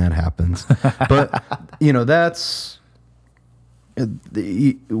 Yeah, it happens. But that's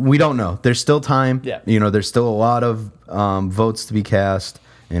we don't know. There's still time. Yeah. There's still a lot of votes to be cast,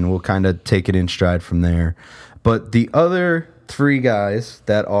 and we'll kind of take it in stride from there. But the other three guys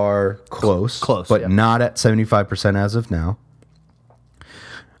that are close, but not at 75% as of now.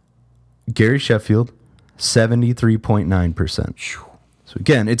 Gary Sheffield, 73.9%. So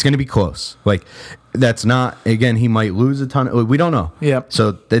again, it's going to be close. That's not, again, he might lose a ton. We don't know. Yep.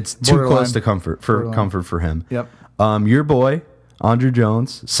 So it's too close to comfort for him. Yep. Your boy, Andrew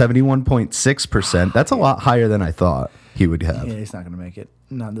Jones, 71.6%. That's a lot higher than I thought he would have. Yeah, he's not going to make it.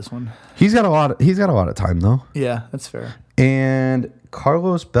 Not this one. He's got a lot of time though. Yeah, that's fair. And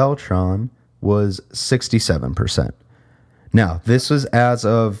Carlos Beltran was 67%. Now, this was as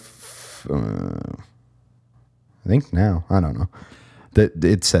of I think now. I don't know. That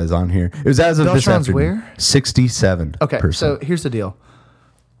it says on here. It was as of Beltran's this afternoon. where? 67%. Okay, so here's the deal.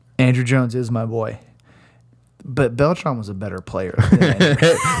 Andrew Jones is my boy, but Beltran was a better player than Andrew.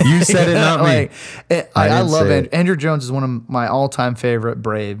 You said it, not me. I love Andrew. Andrew Jones is one of my all-time favorite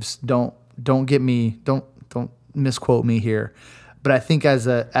Braves. Don't misquote me here, but I think as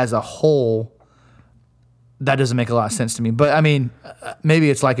a whole, that doesn't make a lot of sense to me. But I mean, maybe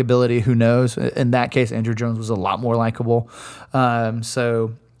it's likability. Who knows? In that case, Andrew Jones was a lot more likable.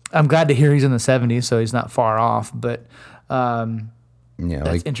 So I'm glad to hear he's in the 70s, so he's not far off. But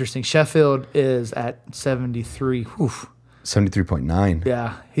that's interesting. Sheffield is at 73. 73.9.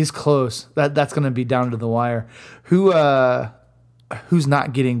 Yeah, he's close. That's going to be down to the wire. Who's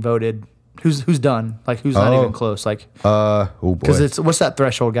not getting voted? Who's done? Who's not even close? Oh boy. Because what's that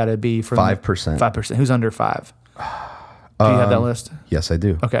threshold got to be for 5%? 5%. Who's under 5? Do you have that list? Yes, I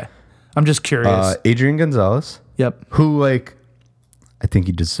do. Okay, I'm just curious. Adrian Gonzalez. Yep. Who I think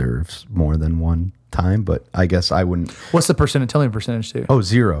he deserves more than one time, but I guess I wouldn't. What's the percentage? Tell me the percentage too. Oh,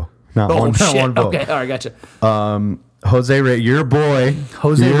 0. Not one vote. Okay, all right, gotcha. Jose Reyes, your boy.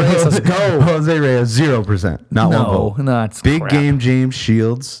 Jose Reyes, let's go. Jose Reyes, 0%. Not one vote. No, it's Big crap. Game James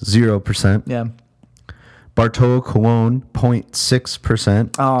Shields, 0%. Yeah. Bartolo Colon,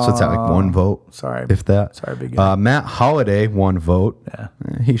 0.6%. So it's at one vote. Sorry. If that. Sorry, Big Game. Matt Holliday, 1 vote. Yeah.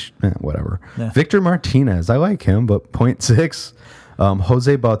 Whatever. Yeah. Victor Martinez, I like him, but 0.6.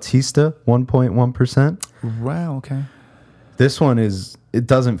 Jose Bautista, 1.1%. Wow, okay. This one it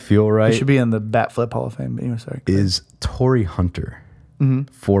doesn't feel right. He should be in the Bat Flip Hall of Fame. But anyway, sorry. Is Torrey Hunter,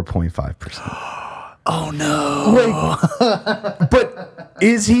 4.5%. Oh no! But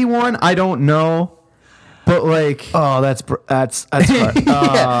is he one? I don't know. But that's hard.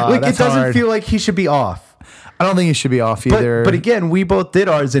 Yeah, that's it doesn't hard. feel like he should be off. I don't think he should be off either. But again, we both did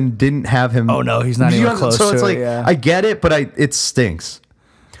ours and didn't have him. Oh no, he's not even close. So it's to it, I get it, but it stinks.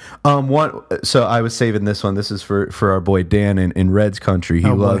 So I was saving this one. This is for our boy Dan in Reds country. He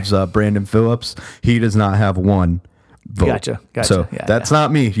loves Brandon Phillips. He does not have one vote. Gotcha. So Yeah, that's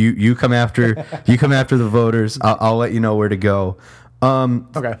not me. You come after the voters. I'll let you know where to go.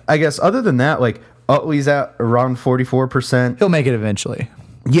 Okay. I guess other than that, like Utley's at around 44%. He'll make it eventually.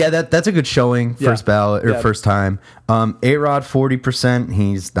 Yeah, that's a good showing. First ballot or first time. A-Rod 40%.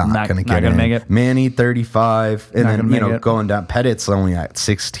 He's not going to get gonna in. make it. Manny 35, and Not then gonna make it. going down. Pettit's only at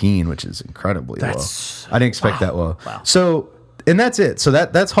 16, which is incredibly low. I didn't expect that low. Wow. So, and that's it. So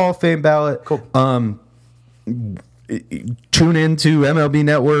that's Hall of Fame ballot. Cool. Tune into MLB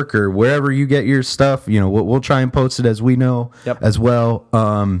Network or wherever you get your stuff. We'll try and post it as we know as well.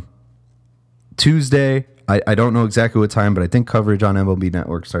 Tuesday. I don't know exactly what time, but I think coverage on MLB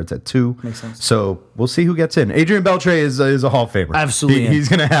Network starts at 2. Makes sense. So we'll see who gets in. Adrian Beltre is a Hall of Famer. Absolutely. He's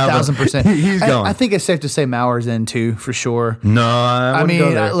going to have 1,000%. He's going. I think it's safe to say Mauer's in too, for sure. No, I mean,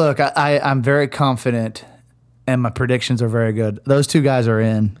 go there. look, I'm very confident, and my predictions are very good. Those two guys are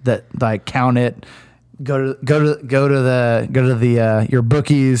in. That like count it. Go to the your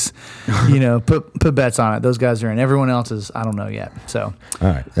bookies. Put bets on it. Those guys are in. Everyone else is I don't know yet. So all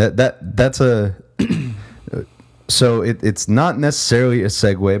right, that's a. So it's not necessarily a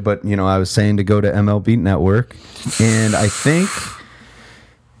segue, but I was saying to go to MLB Network, and I think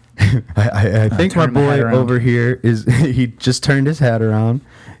I think my boy over here he just turned his hat around.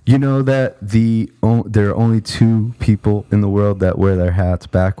 You know that there are only 2 people in the world that wear their hats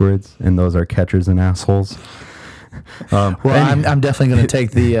backwards, and those are catchers and assholes. I'm definitely going to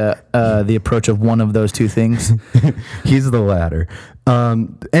take the approach of one of those 2 things. He's the latter.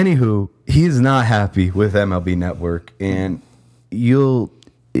 Anywho, he's not happy with MLB Network, and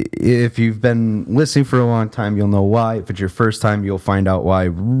if you've been listening for a long time, you'll know why. If it's your first time, you'll find out why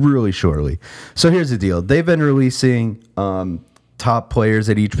really shortly. So here's the deal. They've been releasing top players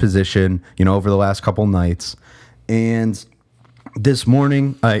at each position, over the last couple nights. And this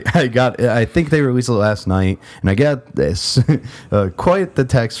morning, I think they released it last night, and I got this, quite the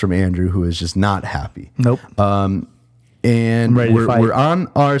text from Andrew, who is just not happy. Nope. And we're on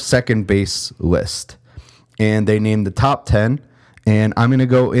our second base list, and they named the top 10, and I'm going to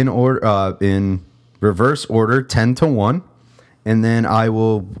go in order, in reverse order, 10 to 1, and then I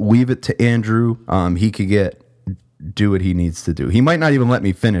will leave it to Andrew. He could do what he needs to do. He might not even let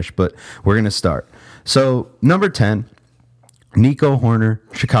me finish, but we're going to start. So number 10, Nico Horner,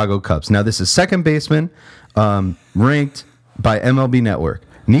 Chicago Cubs. Now this is second baseman, ranked by MLB Network.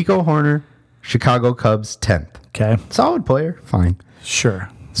 Nico Horner, Chicago Cubs, 10th. Okay. Solid player. Fine. Sure.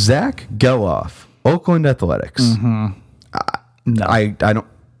 Zach Geloff, Oakland Athletics. Mm-hmm. No. I don't.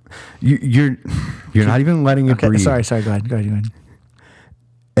 You're not even letting it breathe. Sorry. Go ahead.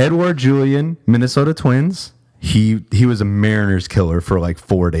 Edward Julian, Minnesota Twins. He was a Mariners killer for like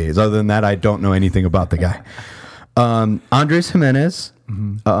 4 days. Other than that, I don't know anything about the guy. Andres Jimenez,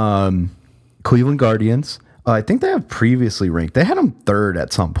 Cleveland Guardians. I think they have previously ranked. They had him 3rd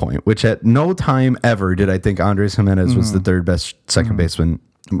at some point, which at no time ever did I think Andres Jimenez was the 3rd best second baseman.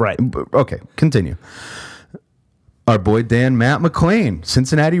 Right. Okay, continue. Our boy Matt McClain,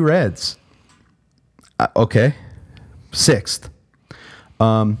 Cincinnati Reds. Okay, 6th.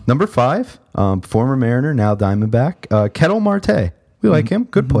 Number 5, former Mariner, now Diamondback, Kettle Marte. We like him.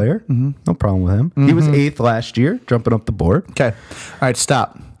 Good player. No problem with him. He was 8th last year, jumping up the board. Okay. All right,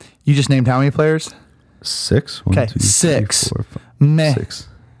 stop. You just named how many players? 6. Okay, 6. Meh. 6.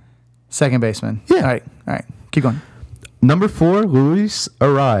 Second baseman. Yeah. All right. Keep going. Number 4, Luis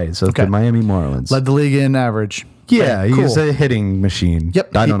Ariz of the Miami Marlins. Led the league in average. Yeah, Okay, he's cool. a hitting machine.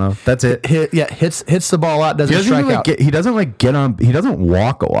 Yep. I don't know. That's it. Hits the ball a lot. Doesn't strike out. He doesn't get on. He doesn't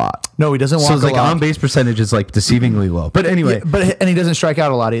walk a lot. No, he doesn't walk so it's a like lot. on base percentage is like deceivingly low. But anyway, and he doesn't strike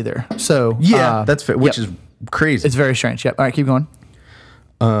out a lot either. So that's fair, which is crazy. It's very strange. Yep. All right, keep going.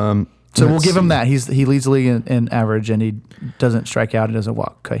 So we'll give him that. He leads the league in average, and he doesn't strike out. He doesn't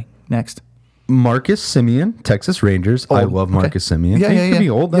walk. Okay, next. Marcus Semien, Texas Rangers. Old. I love Marcus Semien. Yeah, he could be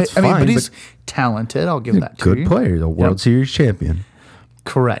old. That's fine. But he's talented. I'll give that to you. Good player. The World Series champion.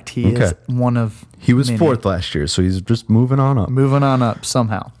 Correct. He is one of. He was 4th last year, so he's just moving on up. Moving on up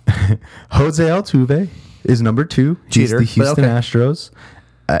somehow. Jose Altuve is number 2. Cheater, He's the Houston Astros.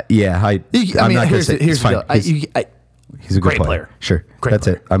 I'm not going to say. Here's fine. He's a good great player. Sure. Great That's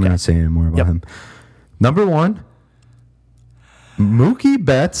player. it. I'm not saying any more about him. Number 1, Mookie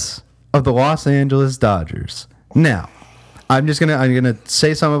Betts of the Los Angeles Dodgers. Now, I'm gonna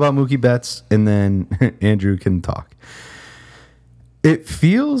say something about Mookie Betts, and then Andrew can talk. It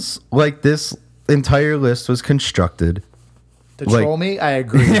feels like this entire list was constructed to troll me. I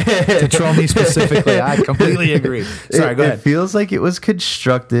agree. To troll me specifically, I completely agree. Sorry, go ahead. It feels like it was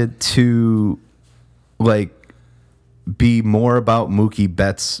constructed to be more about Mookie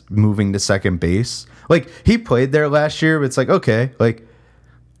Betts moving to second base. Like, he played there last year, but it's like, okay, like,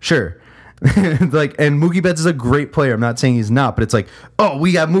 sure. Like, and Mookie Betts is a great player. I'm not saying he's not, but it's like, oh,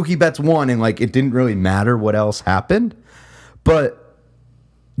 we got Mookie Betts 1, and like it didn't really matter what else happened. But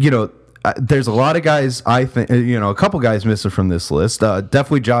there's a lot of guys. I think a couple guys missing from this list.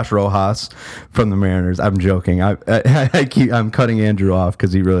 Definitely Josh Rojas from the Mariners. I'm joking. I'm cutting Andrew off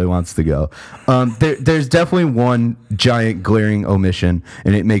because he really wants to go. There's definitely one giant glaring omission,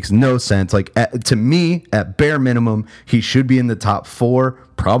 and it makes no sense. Like to me, at bare minimum, he should be in the top 4,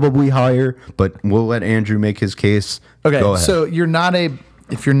 probably higher. But we'll let Andrew make his case. Okay, go ahead. So if you're not a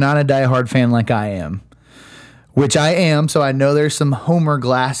diehard fan like I am. Which I am, so I know there's some Homer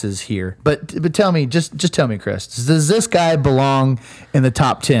glasses here. But tell me, just tell me, Chris, does this guy belong in the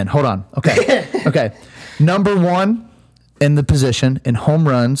top 10? Hold on. Okay. Okay. Number 1 in the position in home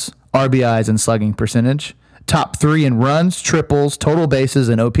runs, RBIs, and slugging percentage. Top 3 in runs, triples, total bases,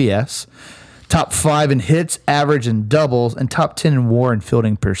 and OPS. Top 5 in hits, average, and doubles, and top 10 in WAR and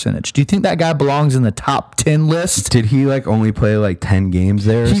fielding percentage. Do you think that guy belongs in the top 10 list? Did he like only play like 10 games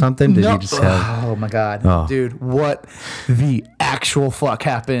there or something? Did he just have? Oh my God, dude! What the actual fuck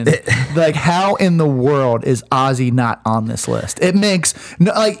happened? Like, how in the world is Ozzy not on this list? It makes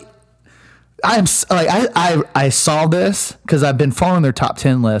no like. I saw this because I've been following their top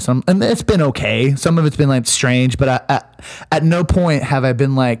 10 list, and it's been okay. Some of it's been like strange, but at no point have I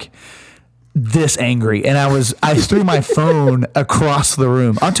been like this angry, and I threw my phone across the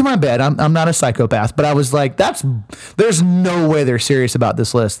room onto my bed. I'm not a psychopath, but I was like, there's no way they're serious about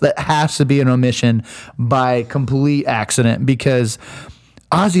this list. That has to be an omission by complete accident, because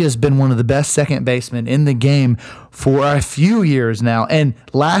Ozzy has been one of the best second basemen in the game for a few years now, and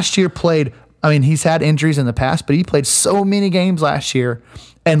last year he's had injuries in the past, but he played so many games last year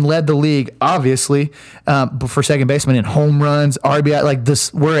and led the league, obviously, for second baseman in home runs, RBI, like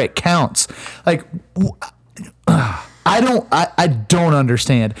this, where it counts. Like, I don't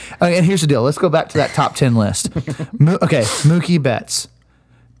understand. And here's the deal. Let's go back to that top 10 list. Okay, Mookie Betts.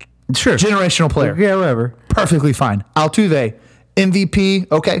 Sure. Generational player. Yeah, whatever. Perfectly fine. Altuve,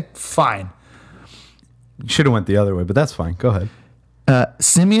 MVP. Okay, fine. You should have went the other way, but that's fine. Go ahead.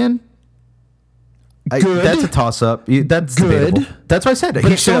 Simeon. Good. That's a toss-up. That's good. Debatable. That's what I said. But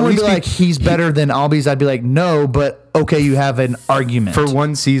if someone would be like, he's better than Albies, I'd be like, no, but okay, you have an argument. For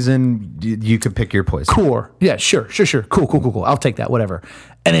one season, you could pick your poison. Cool. Yeah, sure. Cool. I'll take that, whatever.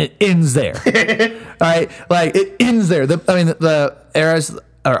 And it ends there. All right? Like, it ends there. The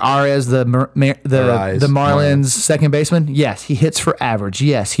Marlins second baseman, yes, he hits for average.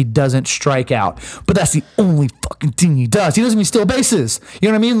 Yes, he doesn't strike out. But that's the only fucking thing he does. He doesn't even steal bases. You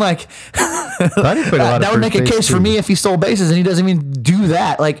know what I mean? Like, that would make a case for me if he stole bases and he doesn't even do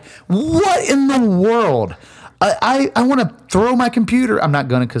that. Like, what in the world? I want to throw my computer. I'm not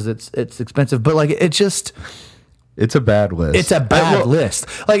going to because it's expensive. But, like, it just... It's a bad list. It's a bad list.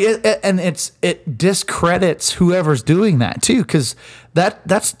 Like it discredits whoever's doing that too, because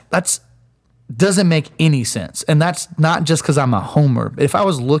that's doesn't make any sense. And that's not just because I'm a homer. If I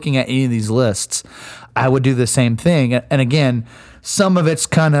was looking at any of these lists, I would do the same thing. And again, some of it's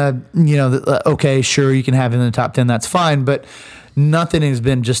kind of okay, sure, you can have it in the top 10. That's fine, but nothing has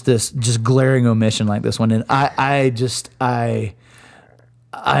been just glaring omission like this one. And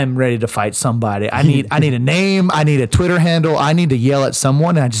I'm ready to fight somebody. I need a name. I need a Twitter handle. I need to yell at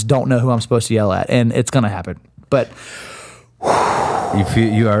someone, and I just don't know who I'm supposed to yell at, and it's gonna happen. But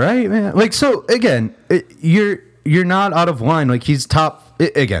you all right, man? Like, so again, you're not out of line. Like, he's top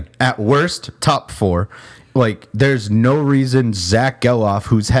again at worst top 4. Like, there's no reason Zach Geloff,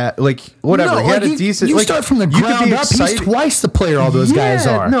 who's had like whatever, no, he had a decent. You like, start from the ground up. He's twice the player all those guys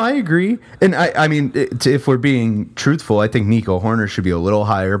are. No, I agree. And I mean, if we're being truthful, I think Nico Horner should be a little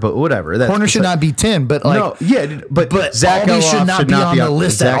higher. But whatever, Horner should not be 10. But like, no, yeah, but Zach Geloff should not be on the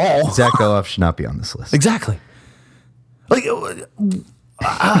list at all. Zach Geloff should not be on this list. Exactly. Like,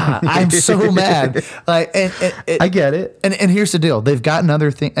 I'm so mad. Like, I get it. And here's the deal: they've got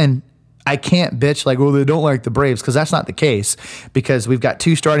another thing, and I can't bitch like, well, they don't like the Braves, because that's not the case, because we've got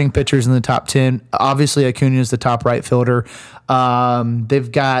 2 starting pitchers in the top 10. Obviously, Acuna is the top right fielder.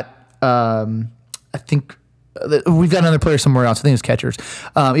 They've got, I think, we've got another player somewhere else. I think it's catchers.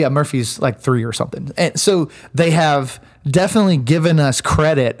 Murphy's like 3 or something. And so they have definitely given us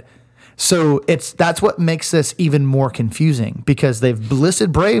credit. So that's what makes this even more confusing, because they've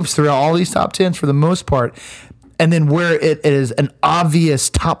listed Braves throughout all these top 10s for the most part. And then where it is an obvious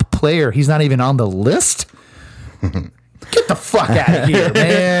top player, he's not even on the list. Get the fuck out of here,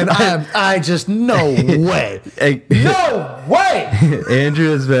 man. I just, no way. No way. Andrew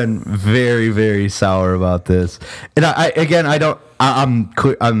has been very, very sour about this. And I'm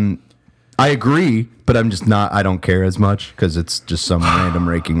I agree, but I'm just not. I don't care as much because it's just some random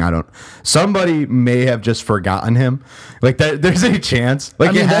ranking. Somebody may have just forgotten him. Like there's a chance. Like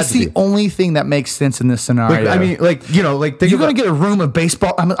I mean, that's the only thing that makes sense in this scenario. I mean, you're going to get a room of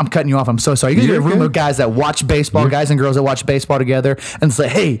baseball. I'm cutting you off. I'm so sorry. You're going to get a room of guys that watch baseball, guys and girls that watch baseball together, and say,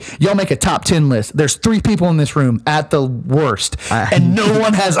 hey, y'all make a top 10 list. There's 3 people in this room at the worst, and no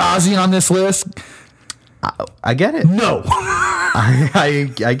one has Ozzy on this list. I get it. No,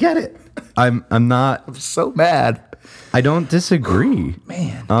 I get it. I'm so mad. I don't disagree,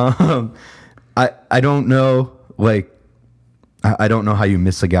 man. I don't know. Like, I don't know how you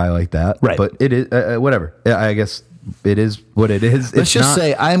miss a guy like that. Right. But it is whatever. I guess it is what it is. Let's just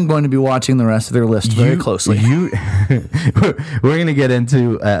say I'm going to be watching the rest of their list very closely. We're going to get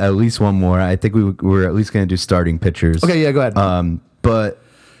into at least one more. I think we're at least going to do starting pitchers. Okay, yeah, go ahead. But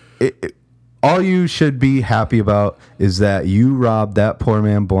all you should be happy about is that you robbed that poor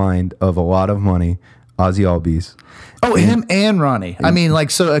man blind of a lot of money, Ozzy Albies. Oh, him and Ronnie. I mean,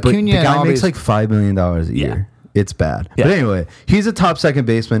 like, so Acuna the guy and makes like $5 million a year. It's bad. Yeah. But anyway, he's a top second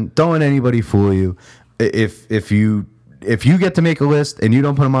baseman. Don't let anybody fool you. If you get to make a list and you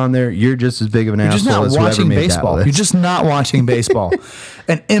don't put him on there, you're just as big of an asshole as whoever made that list. You're just not watching baseball.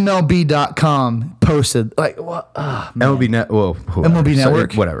 And MLB.com posted like what? MLB MLB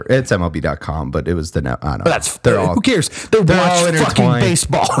Network, whatever. It's MLB.com, but it was the net. I don't know. Who cares? They watch fucking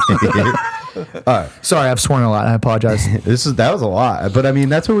baseball. All right. Sorry, I've sworn a lot. I apologize. That was a lot, but I mean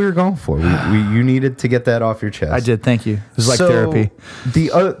that's what we were going for. You needed to get that off your chest. I did. Thank you. It was like therapy.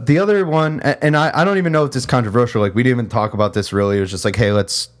 The other one, and I don't even know if this is controversial. Like we didn't even talk about this really. It was just like, hey,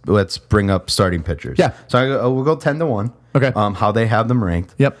 let's bring up starting pitchers. Yeah. So we'll go 10-1. Okay. How they have them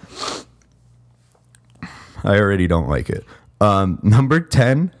ranked. Yep. I already don't like it. Number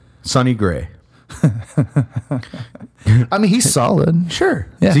 10, Sonny Gray. I mean, he's solid. Sure.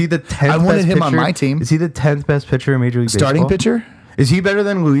 Yeah. Is he the 10th I wanted best him pitcher? on my team. Is he the 10th best pitcher in Major League Baseball? Starting pitcher? Is he better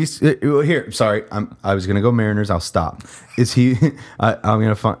than Luis? Here, sorry, I was gonna go Mariners. I'll stop. Is he? I'm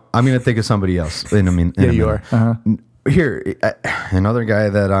gonna think of somebody else in a minute. Yeah, you are. Uh-huh. Here, another guy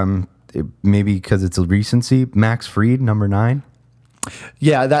that I'm maybe because it's a recency. Max Fried, number 9.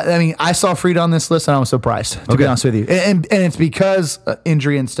 Yeah, I mean, I saw Fried on this list and I was surprised, to be honest with you. And it's because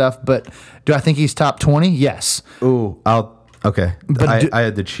injury and stuff, but do I think he's top 20? Yes. Ooh, okay. But I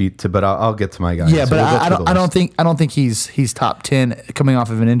had to cheat but I'll get to my guy. Yeah, so but I don't think he's top 10 coming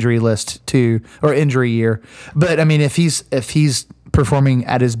off of an injury list or injury year. But I mean, if he's performing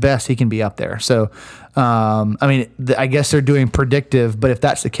at his best, he can be up there. So, I mean, I guess they're doing predictive, but if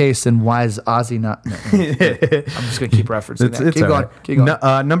that's the case, then why is Ozzy not? No. I'm just going to keep referencing that. Keep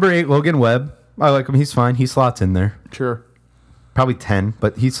going. Number 8, Logan Webb. I like him. He's fine. He slots in there. Sure. Probably 10,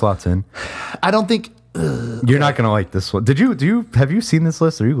 but he slots in. I don't think... You're not going to like this one. Have you seen this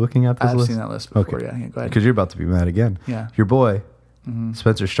list? Are you looking at this list? I've seen that list before, okay. Yeah, go ahead. Because you're about to be mad again. Yeah. Your boy,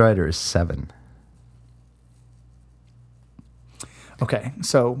 Spencer Strider, is 7. Okay,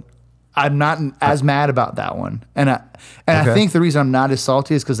 so I'm not as mad about that one, and I think the reason I'm not as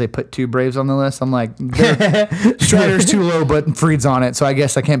salty is because they put 2 Braves on the list. I'm like, Strider's too low, but Fried's on it, so I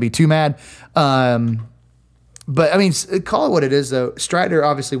guess I can't be too mad. But I mean, call it what it is, though. Strider,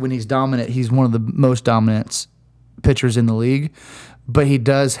 obviously, when he's dominant, he's one of the most dominant pitchers in the league. But he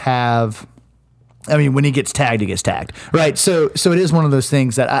does have, I mean, when he gets tagged, right? So it is one of those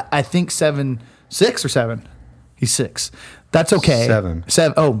things that I think 6 or 7. He's 6. That's okay. 7.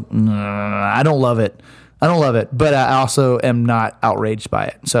 Oh, no, I don't love it. But I also am not outraged by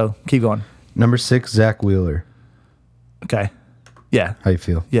it. So keep going. Number 6, Zach Wheeler. Okay. Yeah. How you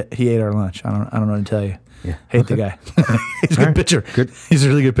feel? Yeah, he ate our lunch. I don't know what to tell you. Yeah. Hate the guy. He's a good pitcher. Good. He's a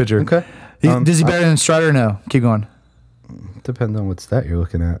really good pitcher. Okay. Does he better than Strider? No. Keep going. Depends on what stat you're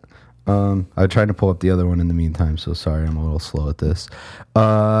looking at. I'm trying to pull up the other one in the meantime, so sorry, I'm a little slow at this.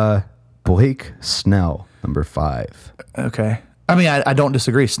 Blake Snell, number 5. Okay. I mean, I don't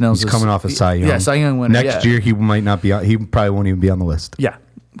disagree. Snell's coming off a Cy Young. Yeah, Cy Young winner. Next year he might not be on. He probably won't even be on the list. Yeah,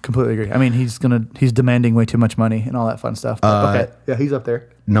 completely agree. I mean, he's demanding way too much money and all that fun stuff. Okay, yeah, he's up there.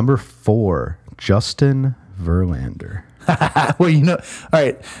 Number 4, Justin Verlander. Well, all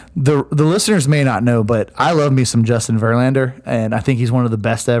right. The listeners may not know, but I love me some Justin Verlander, and I think he's one of the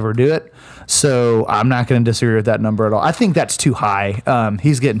best to ever do it. So I'm not going to disagree with that number at all. I think that's too high.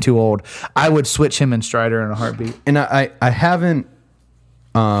 He's getting too old. I would switch him and Strider in a heartbeat. And I haven't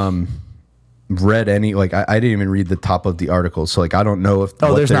read any, like I didn't even read the top of the article, so like I don't know if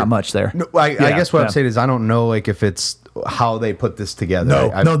there's not much there. No, I guess what I'm saying is I don't know like if it's how they put this together.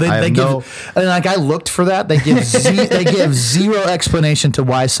 They give, and like I looked for that. They give they give zero explanation to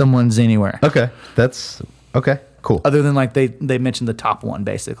why someone's anywhere. Okay, that's okay. cool. Other than like they mentioned the top one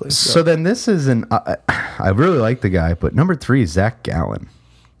basically. So then this is I really like the guy, but number 3 is Zach Gallen.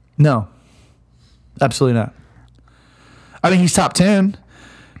 No, absolutely not. I mean, he's top 10.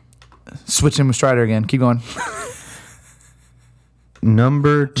 Switch him with Strider again. Keep going.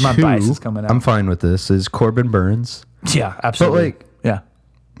 Number 2, my bias is coming out. I'm fine with this, is Corbin Burns. Yeah, absolutely. But yeah.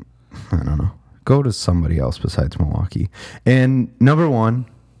 I don't know. Go to somebody else besides Milwaukee. And number 1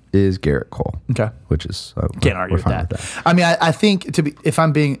 is Garrett Cole. Okay. Which is can't argue with that. I mean, I think if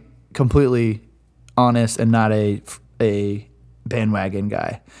I'm being completely honest and not a bandwagon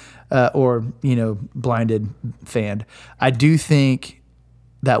guy or blinded fan, I do think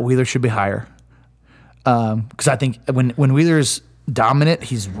that Wheeler should be higher because I think when Wheeler's dominant,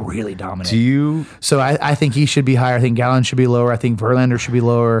 he's really dominant. So I think he should be higher. I think Gallen should be lower. I think Verlander should be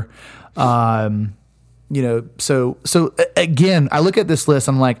lower. So again, I look at this list.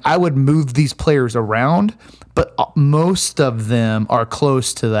 I'm like, I would move these players around, but most of them are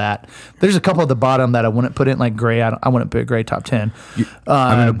close to that. There's a couple at the bottom that I wouldn't put in, like Gray. I wouldn't put Gray top 10. I'm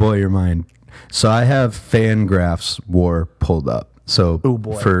gonna blow your mind. So I have FanGraphs WAR pulled up. So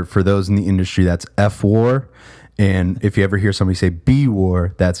for those in the industry, that's F WAR. And if you ever hear somebody say B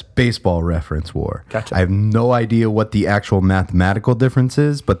WAR, that's baseball reference WAR. Gotcha. I have no idea what the actual mathematical difference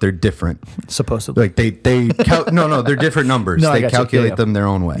is, but they're different. Supposedly. Like they're different numbers. No, they calculate them their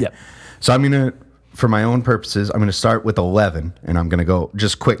own way. Yep. So I'm going to, for my own purposes, I'm going to start with 11, and I'm going to go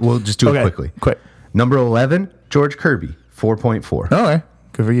just quick. We'll just do it quickly. Quick. Number 11, George Kirby, 4.4. Okay.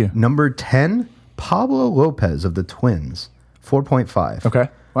 Good for you. Number 10, Pablo Lopez of the Twins, 4.5. Okay.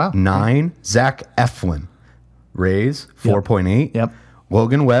 Wow. 9, Zach Eflin, Rays, 4.8. Yep.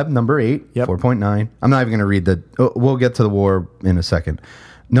 Logan Webb, number 8, Yep. 4.9. I'm not even going to read we'll get to the WAR in a second.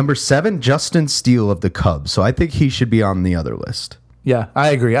 Number 7, Justin Steele of the Cubs. So I think he should be on the other list. Yeah, I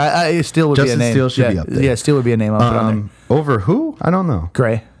agree. I Steele would Justin be a name. Steele should be up there. Yeah, Steele would be a name. I'll put on there. Over who? I don't know.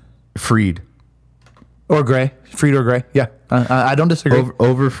 Gray. Fried. Or Gray. Fried or Gray. Yeah. I don't disagree.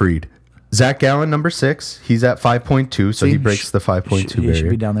 Over Fried. Zach Gallen, number 6. He's at 5.2, so he breaks the 5.2 barrier. He should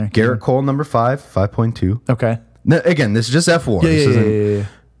be down there. Garrett Cole, number 5, 5.2. Okay. Now, again, this is just F WAR. Yeah.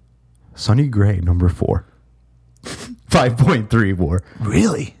 Sonny Gray, number 4. 5.3 WAR.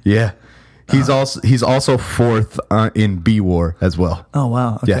 Really? Yeah. He's also 4th in B WAR as well. Oh,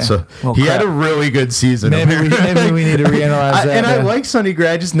 wow. Okay. Yeah, so he had a really good season. Maybe we need to reanalyze that. And I like Sonny Gray.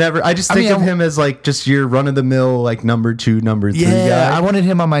 I just think of him as like just your run of the mill, like number 2, number 3 guy. Yeah, I wanted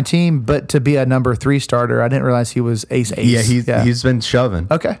him on my team, but to be a number 3 starter, I didn't realize he was ace. Yeah, he's been shoving.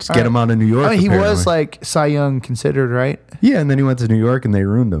 Okay. Just get him out of New York. I mean, he was like Cy Young considered, right? Yeah, and then he went to New York and they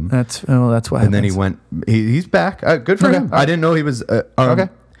ruined him. That's why. And then he went. He's back. Good for him. I didn't know he was. Okay.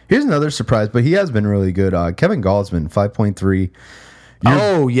 Here's another surprise, but he has been really good. Kevin Gausman, 5.3.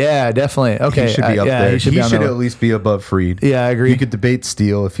 Oh, yeah, definitely. Okay. He should be up there. He should at least be above Fried. Yeah, I agree. You could debate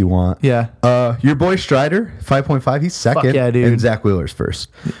Steele if you want. Yeah. Your boy Strider, 5.5. He's second. Fuck yeah, dude. And Zach Wheeler's first.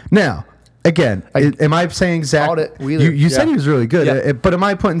 Now, again, am I saying Zach? Wheeler. You said he was really good, but am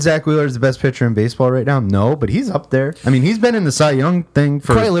I putting Zach Wheeler as the best pitcher in baseball right now? No, but he's up there. I mean, he's been in the Cy Young thing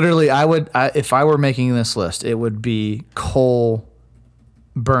for. Quite literally, if I were making this list, it would be Cole,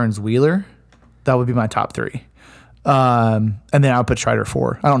 Burns, Wheeler. That would be my top 3. And then I would put Strider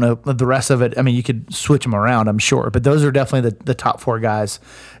 4. I don't know the rest of it. I mean, you could switch them around, I'm sure, but those are definitely the top 4 guys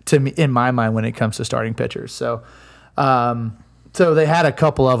to me in my mind when it comes to starting pitchers. So, so they had a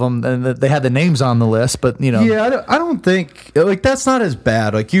couple of them, and they had the names on the list, but Yeah, I don't think like that's not as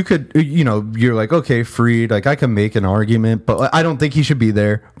bad. Like you could, you're like, okay, Fried, like I can make an argument, but I don't think he should be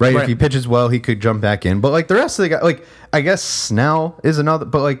there, right? If he pitches well, he could jump back in. But like the rest of the guys, like I guess Snell is another,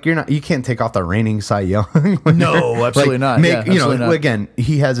 but like you can't take off the reigning Cy Young. No, absolutely not. Not. Again,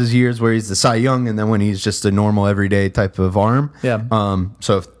 he has his years where he's the Cy Young, and then when he's just a normal everyday type of arm. Yeah.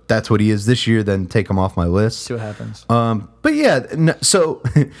 So if that's what he is this year, then take him off my list. See what happens. But yeah, so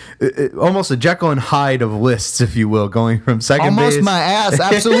almost a Jekyll and Hyde of lists, if you will, going from second base. Almost my ass,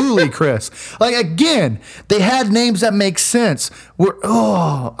 absolutely, Chris. Like again, they had names that make sense.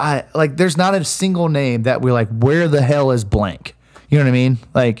 There's not a single name that we're like, where the hell is blank? You know what I mean?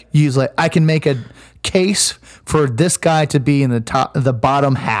 Like I can make a case for this guy to be in the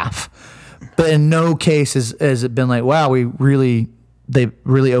bottom half, but in no case has it been like, wow, they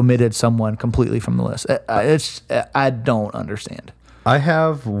really omitted someone completely from the list. I don't understand. I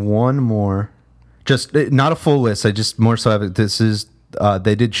have one more, just not a full list. I just more so have it. This is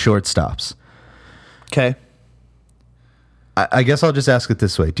they did shortstops. Okay. I guess I'll just ask it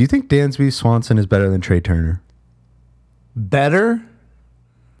this way: do you think Dansby Swanson is better than Trey Turner? Better?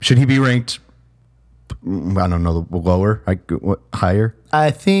 Should he be ranked? I don't know, lower, higher?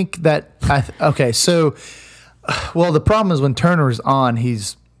 I think that. Okay, so Well, the problem is when Turner's on,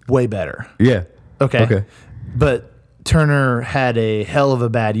 he's way better. Yeah. Okay. But Turner had a hell of a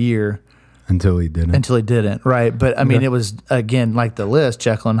bad year. Until he didn't. Right. But, I mean, it was, again, like the list,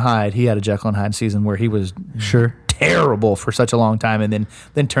 Jekyll and Hyde. He had a Jekyll and Hyde season where he was terrible for such a long time and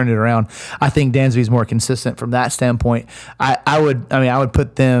then turned it around. I think Dansby's more consistent from that standpoint. I would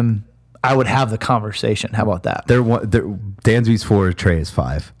put them... I would have the conversation. How about that? Dansby's 4, Trey is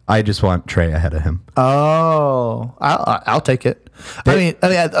 5. I just want Trey ahead of him. Oh, I'll take it. I mean,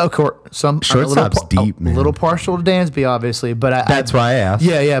 of course, shortstop's deep, man. A little partial to Dansby, obviously, but that's why I asked.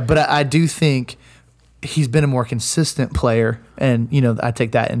 Yeah, but I do think he's been a more consistent player, and I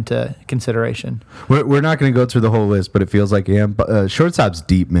take that into consideration. We're not going to go through the whole list, but it feels like shortstop's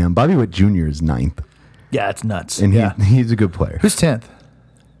deep, man. Bobby Witt Jr. is 9th. Yeah, it's nuts. And he's a good player. Who's 10th?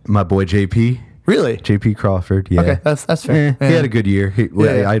 My boy JP. Really? JP Crawford, yeah. Okay, that's fair. He had a good year.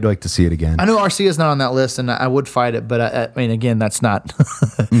 I'd like to see it again. I know RC is not on that list, and I would fight it, but I mean, again, that's not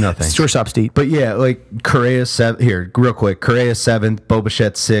nothing. Shortstop's deep. But yeah, like Correa 7. Here, real quick. Correa 7th,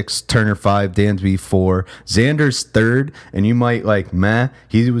 Bobichette 6th, Turner 5, Dansby 4, Xander's 3rd, and you might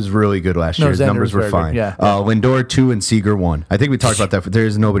he was really good last year. His numbers were fine. Yeah. Lindor 2 and Seager 1. I think we talked about that. But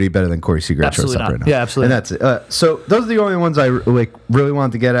there's nobody better than Corey Seager at shortstop right now. Yeah, absolutely. And that's it. So those are the only ones I really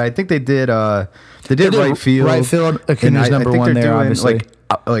wanted to get at. I think they did. They did right field. Right field. Acuna's number one there, obviously.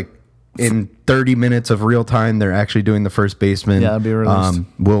 Like in 30 minutes of real time, they're actually doing the first baseman. Yeah, it'll be released.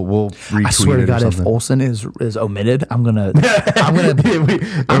 We'll retweet it. I swear to God, if Olsen is omitted, I'm gonna find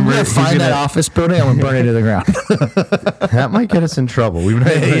that office building. I'm gonna burn it to the ground. That might get us in trouble.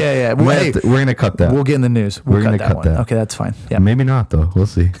 Yeah. We're gonna cut that. We'll get in the news. We're gonna cut that. Okay, that's fine. Yeah, maybe not though. We'll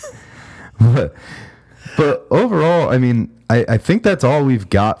see. But overall, I mean, I think that's all we've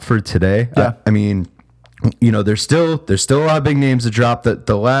got for today. Yeah. I mean, there's still a lot of big names to drop.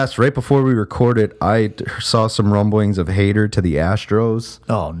 Right before we recorded, I saw some rumblings of Hader to the Astros.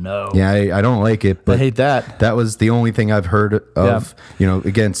 Oh no. Yeah, I don't like it, but I hate that. That was the only thing I've heard of. Yeah.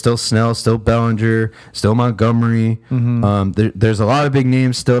 Again, still Snell, still Bellinger, still Montgomery. Mm-hmm. There's a lot of big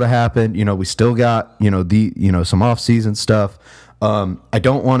names still to happen. We still got some off-season stuff. I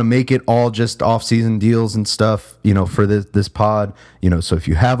don't want to make it all just off-season deals and stuff, for this pod. So if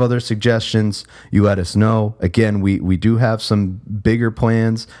you have other suggestions, you let us know. Again, we do have some bigger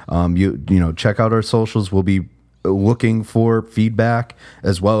plans. Check out our socials. We'll be looking for feedback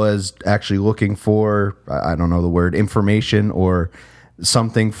as well as actually looking for, I don't know the word, information or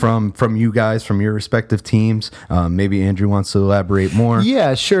something from you guys, from your respective teams. Maybe Andrew wants to elaborate more.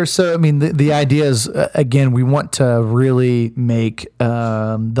 Yeah, sure. So, I mean, the idea is, again, we want to really make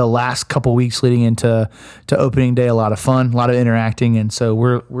the last couple weeks leading into opening day a lot of fun, a lot of interacting. And so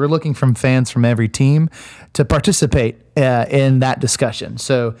we're looking from fans from every team to participate in that discussion.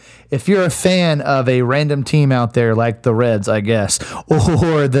 So if you're a fan of a random team out there like the Reds, I guess,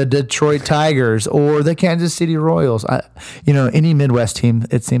 or the Detroit Tigers or the Kansas City Royals, any Midwest team,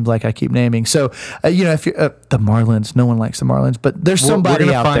 it seems like I keep naming. So, if you're the Marlins, no one likes the Marlins, but there's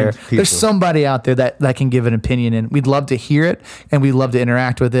somebody out there. There's somebody out there that can give an opinion, and we'd love to hear it, and we'd love to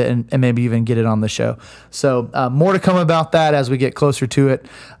interact with it, and maybe even get it on the show. So more to come about that as we get closer to it.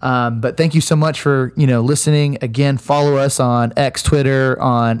 But thank you so much for listening. Again, follow us on X, Twitter,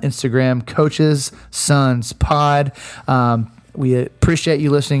 on Instagram, Coaches Sons Pod. We appreciate you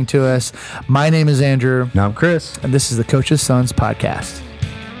listening to us. My name is Andrew. And I'm Chris. And this is the Coaches Sons Podcast.